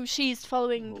 So she's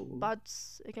following Oh.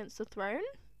 Bards Against the Throne.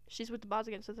 She's with the Bards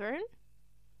Against the Throne.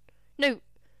 No.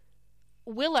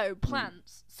 Willow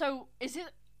plants. So is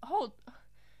it? Hold.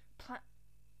 Plant.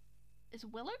 Is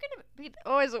Willow gonna be?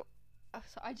 Oh, is it? Oh,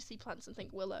 so I just see plants and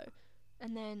think Willow,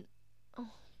 and then. Oh.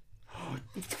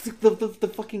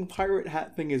 the fucking pirate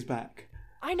hat thing is back.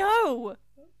 I know.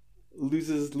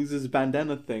 Loses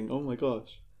bandana thing. Oh my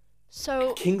gosh.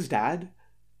 So King's dad?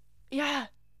 yeah,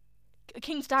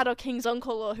 King's dad or King's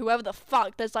uncle or whoever the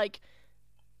fuck. There's like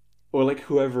Or like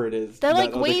whoever it is. They're, that like,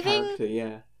 other waving- character,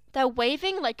 yeah. they're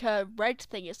waving like a red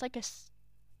thing. It's like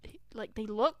like they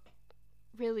look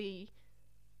really,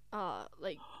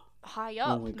 like high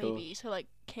Oh up my maybe. gosh. So like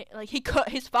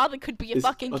his father could be a Is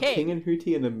fucking a king. King and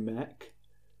Hootie in a mech?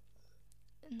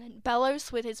 And then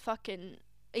Bellows with his fucking.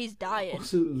 He's dying.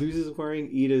 Also, Luz is wearing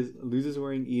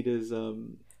Ida's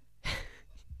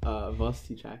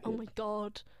varsity jacket. Oh my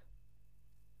God.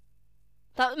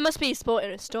 That must be Sport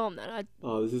in a Storm then.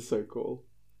 Oh, this is so cool.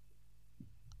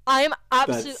 I am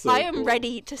That's so I am cool.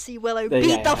 ready to see Willow Yeah, beat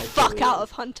yeah, the it fuck totally out is.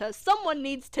 of Hunter. Someone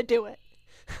needs to do it.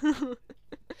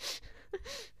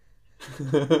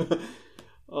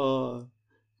 Oh,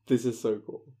 this is so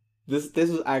cool. This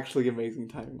was actually amazing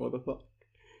timing. What the fuck?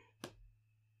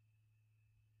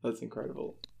 That's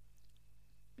incredible.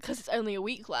 Because it's only a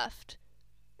week left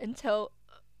until.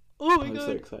 Oh my I'm God.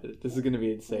 so excited. This is gonna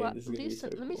be insane. What- This is gonna be so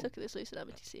Let me cool. look at this Lucid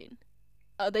Amity scene.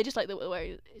 Oh, they just like the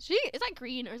way. Is that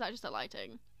green or is that just the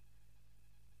lighting?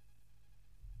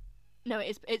 No,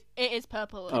 it is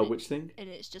purple. Oh, and which thing? and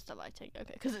it's just the lighting.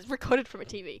 Okay, because it's recorded from a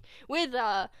TV with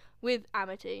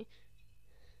Amity.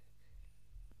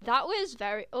 That was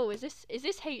very. Oh, is this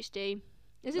HD?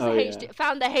 Is this Oh, a yeah. HD?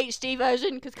 Found the HD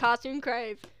version because Cartoon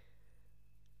Crave.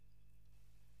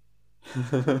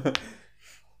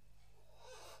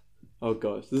 Oh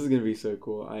gosh, this is gonna be so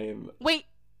cool. I am Wait,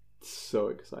 so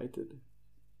excited.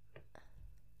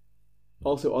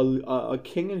 Also, are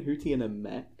King and Hootie in a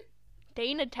mech?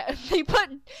 Dana.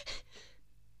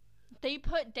 They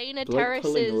put Dana They're like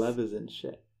pulling Terrace's levers and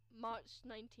shit. March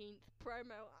 19th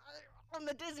promo on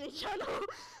the Disney Channel.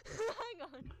 Hang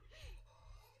on.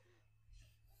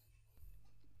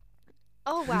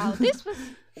 Oh wow, this was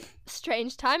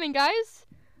strange timing, guys.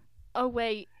 Oh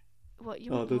wait, what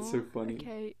you? Oh, want that's so more? funny.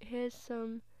 Okay, here's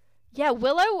some yeah,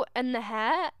 Willow and the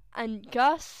hair, and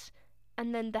Gus,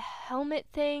 and then the helmet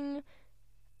thing,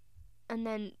 and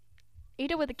then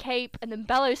Ida with a cape, and then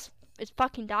Bellos is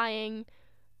fucking dying.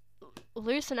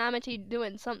 Luce and Amity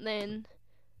doing something.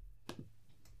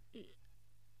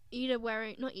 Ida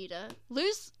wearing, not Ida,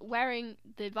 Luce wearing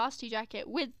the varsity jacket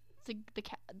with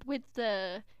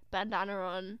the bandana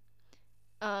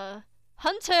on.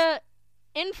 Hunter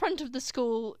in front of the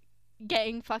school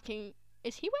getting fucking.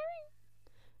 Is he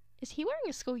wearing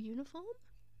a school uniform?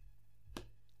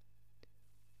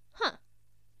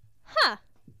 Huh.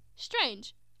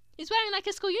 Strange. He's wearing like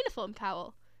a school uniform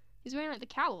cowl. He's wearing like the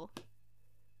cowl.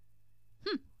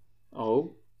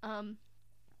 Oh. And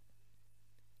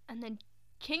then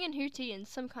King and Hootie in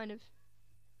some kind of.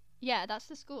 Yeah, that's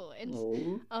the school.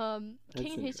 King and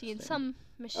Hootie in some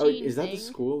machine. Oh, is that thing, the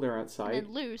school? They're outside. And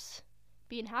then Luce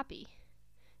being happy.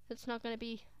 That's not gonna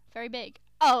be very big.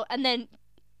 Oh, and then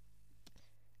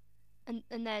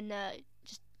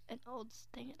just an old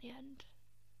thing at the end.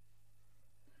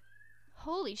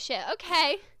 Holy shit.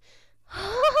 Okay.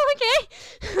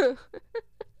 Okay.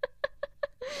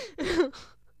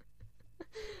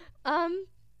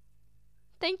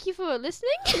 Thank you for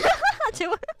listening.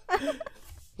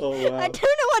 Oh, wow. I don't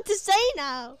know what to say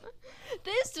now.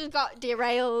 This got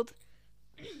derailed.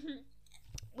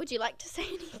 Would you like to say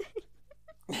anything?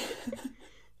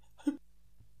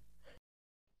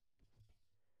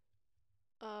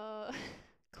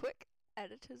 Quick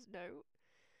editor's note.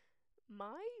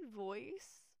 My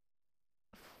voice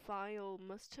file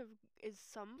is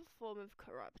some form of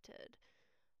corrupted.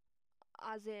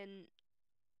 As in,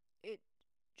 it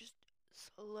just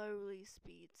slowly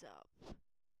speeds up.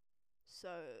 So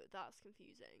that's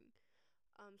confusing.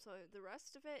 So the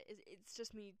rest of it's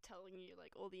just me telling you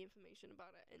like all the information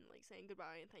about it and like saying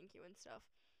goodbye and thank you and stuff.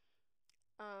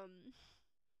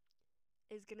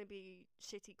 Is gonna be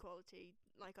shitty quality,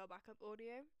 like our backup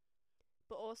audio.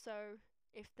 But also,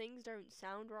 if things don't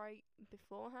sound right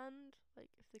beforehand, like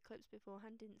if the clips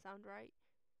beforehand didn't sound right,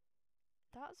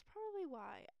 that's probably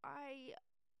why. I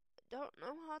don't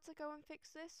know how to go and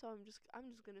fix this, so I'm just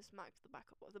gonna smack the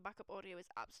backup. The backup audio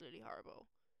is absolutely horrible.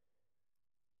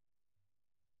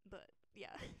 But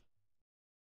yeah.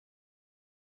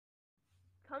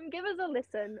 Come give us a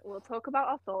listen. We'll talk about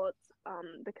our thoughts.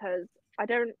 Because I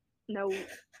don't know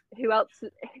who else.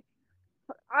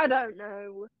 I don't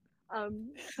know.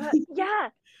 But yeah,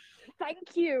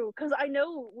 thank you. Because I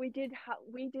know we don't have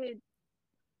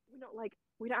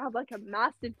like a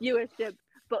massive viewership,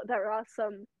 but there are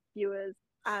some viewers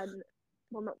and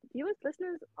not viewers,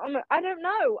 listeners. I don't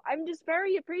know. I'm just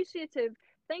very appreciative.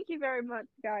 Thank you very much,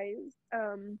 guys.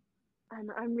 And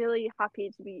I'm really happy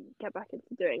to get back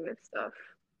into doing this stuff.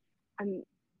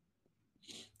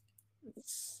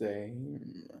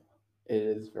 Same. It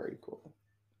is very cool.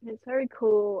 It's very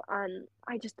cool, and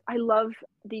I love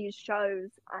these shows,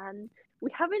 and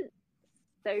we haven't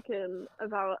spoken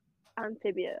about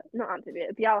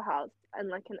the Owl House, and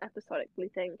like an episodically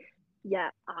thing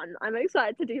yet, and I'm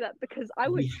excited to do that because I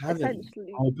would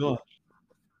essentially. Oh god.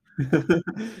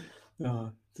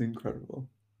 Oh, it's incredible.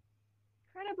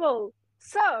 Incredible.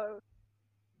 So,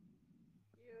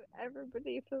 thank you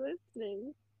everybody for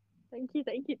listening. Thank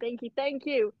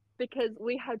you, because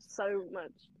we had so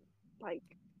much, like,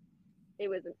 it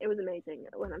was amazing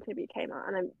when Amphibia came out,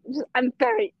 and I'm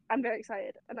very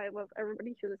excited, and I love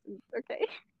everybody who listens. Okay.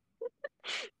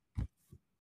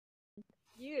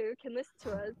 You can listen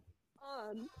to us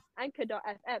on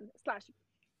anchor.fm/fans,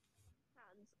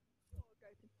 or go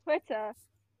to Twitter.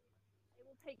 It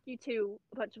will take you to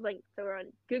a bunch of links. So we're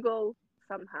on Google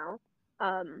somehow,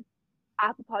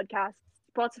 Apple Podcasts,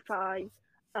 Spotify,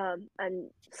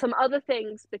 and some other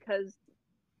things, because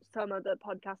some other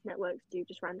podcast networks do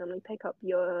just randomly pick up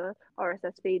your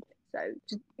RSS feed. So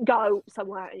just go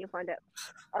somewhere and you'll find it.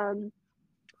 And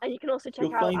you can also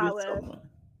check out our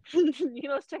you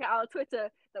can also check out our Twitter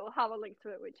that will have a link to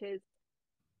it, which is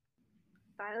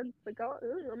Fans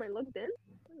Forgotten. Am I logged in?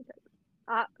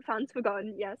 Fans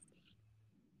Forgotten, yes.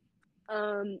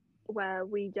 Where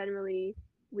we generally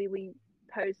we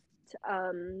post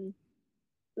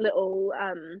little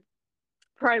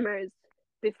promos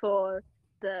before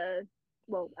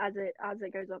as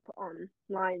it goes up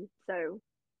online. So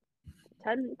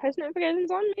turn post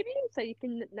notifications on, maybe, so you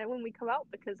can know when we come out,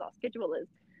 because our schedule is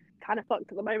kind of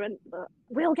fucked at the moment, but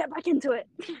we'll get back into it.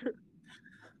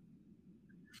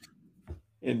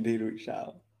 Indeed we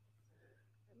shall.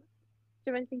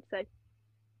 Do you have anything to say?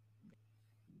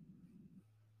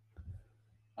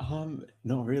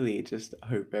 Not really. Just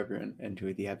hope everyone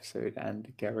enjoyed the episode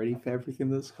and get ready for everything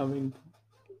that's coming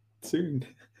soon.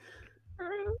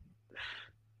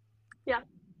 Yeah.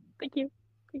 Thank you.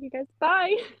 Thank you guys.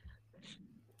 Bye.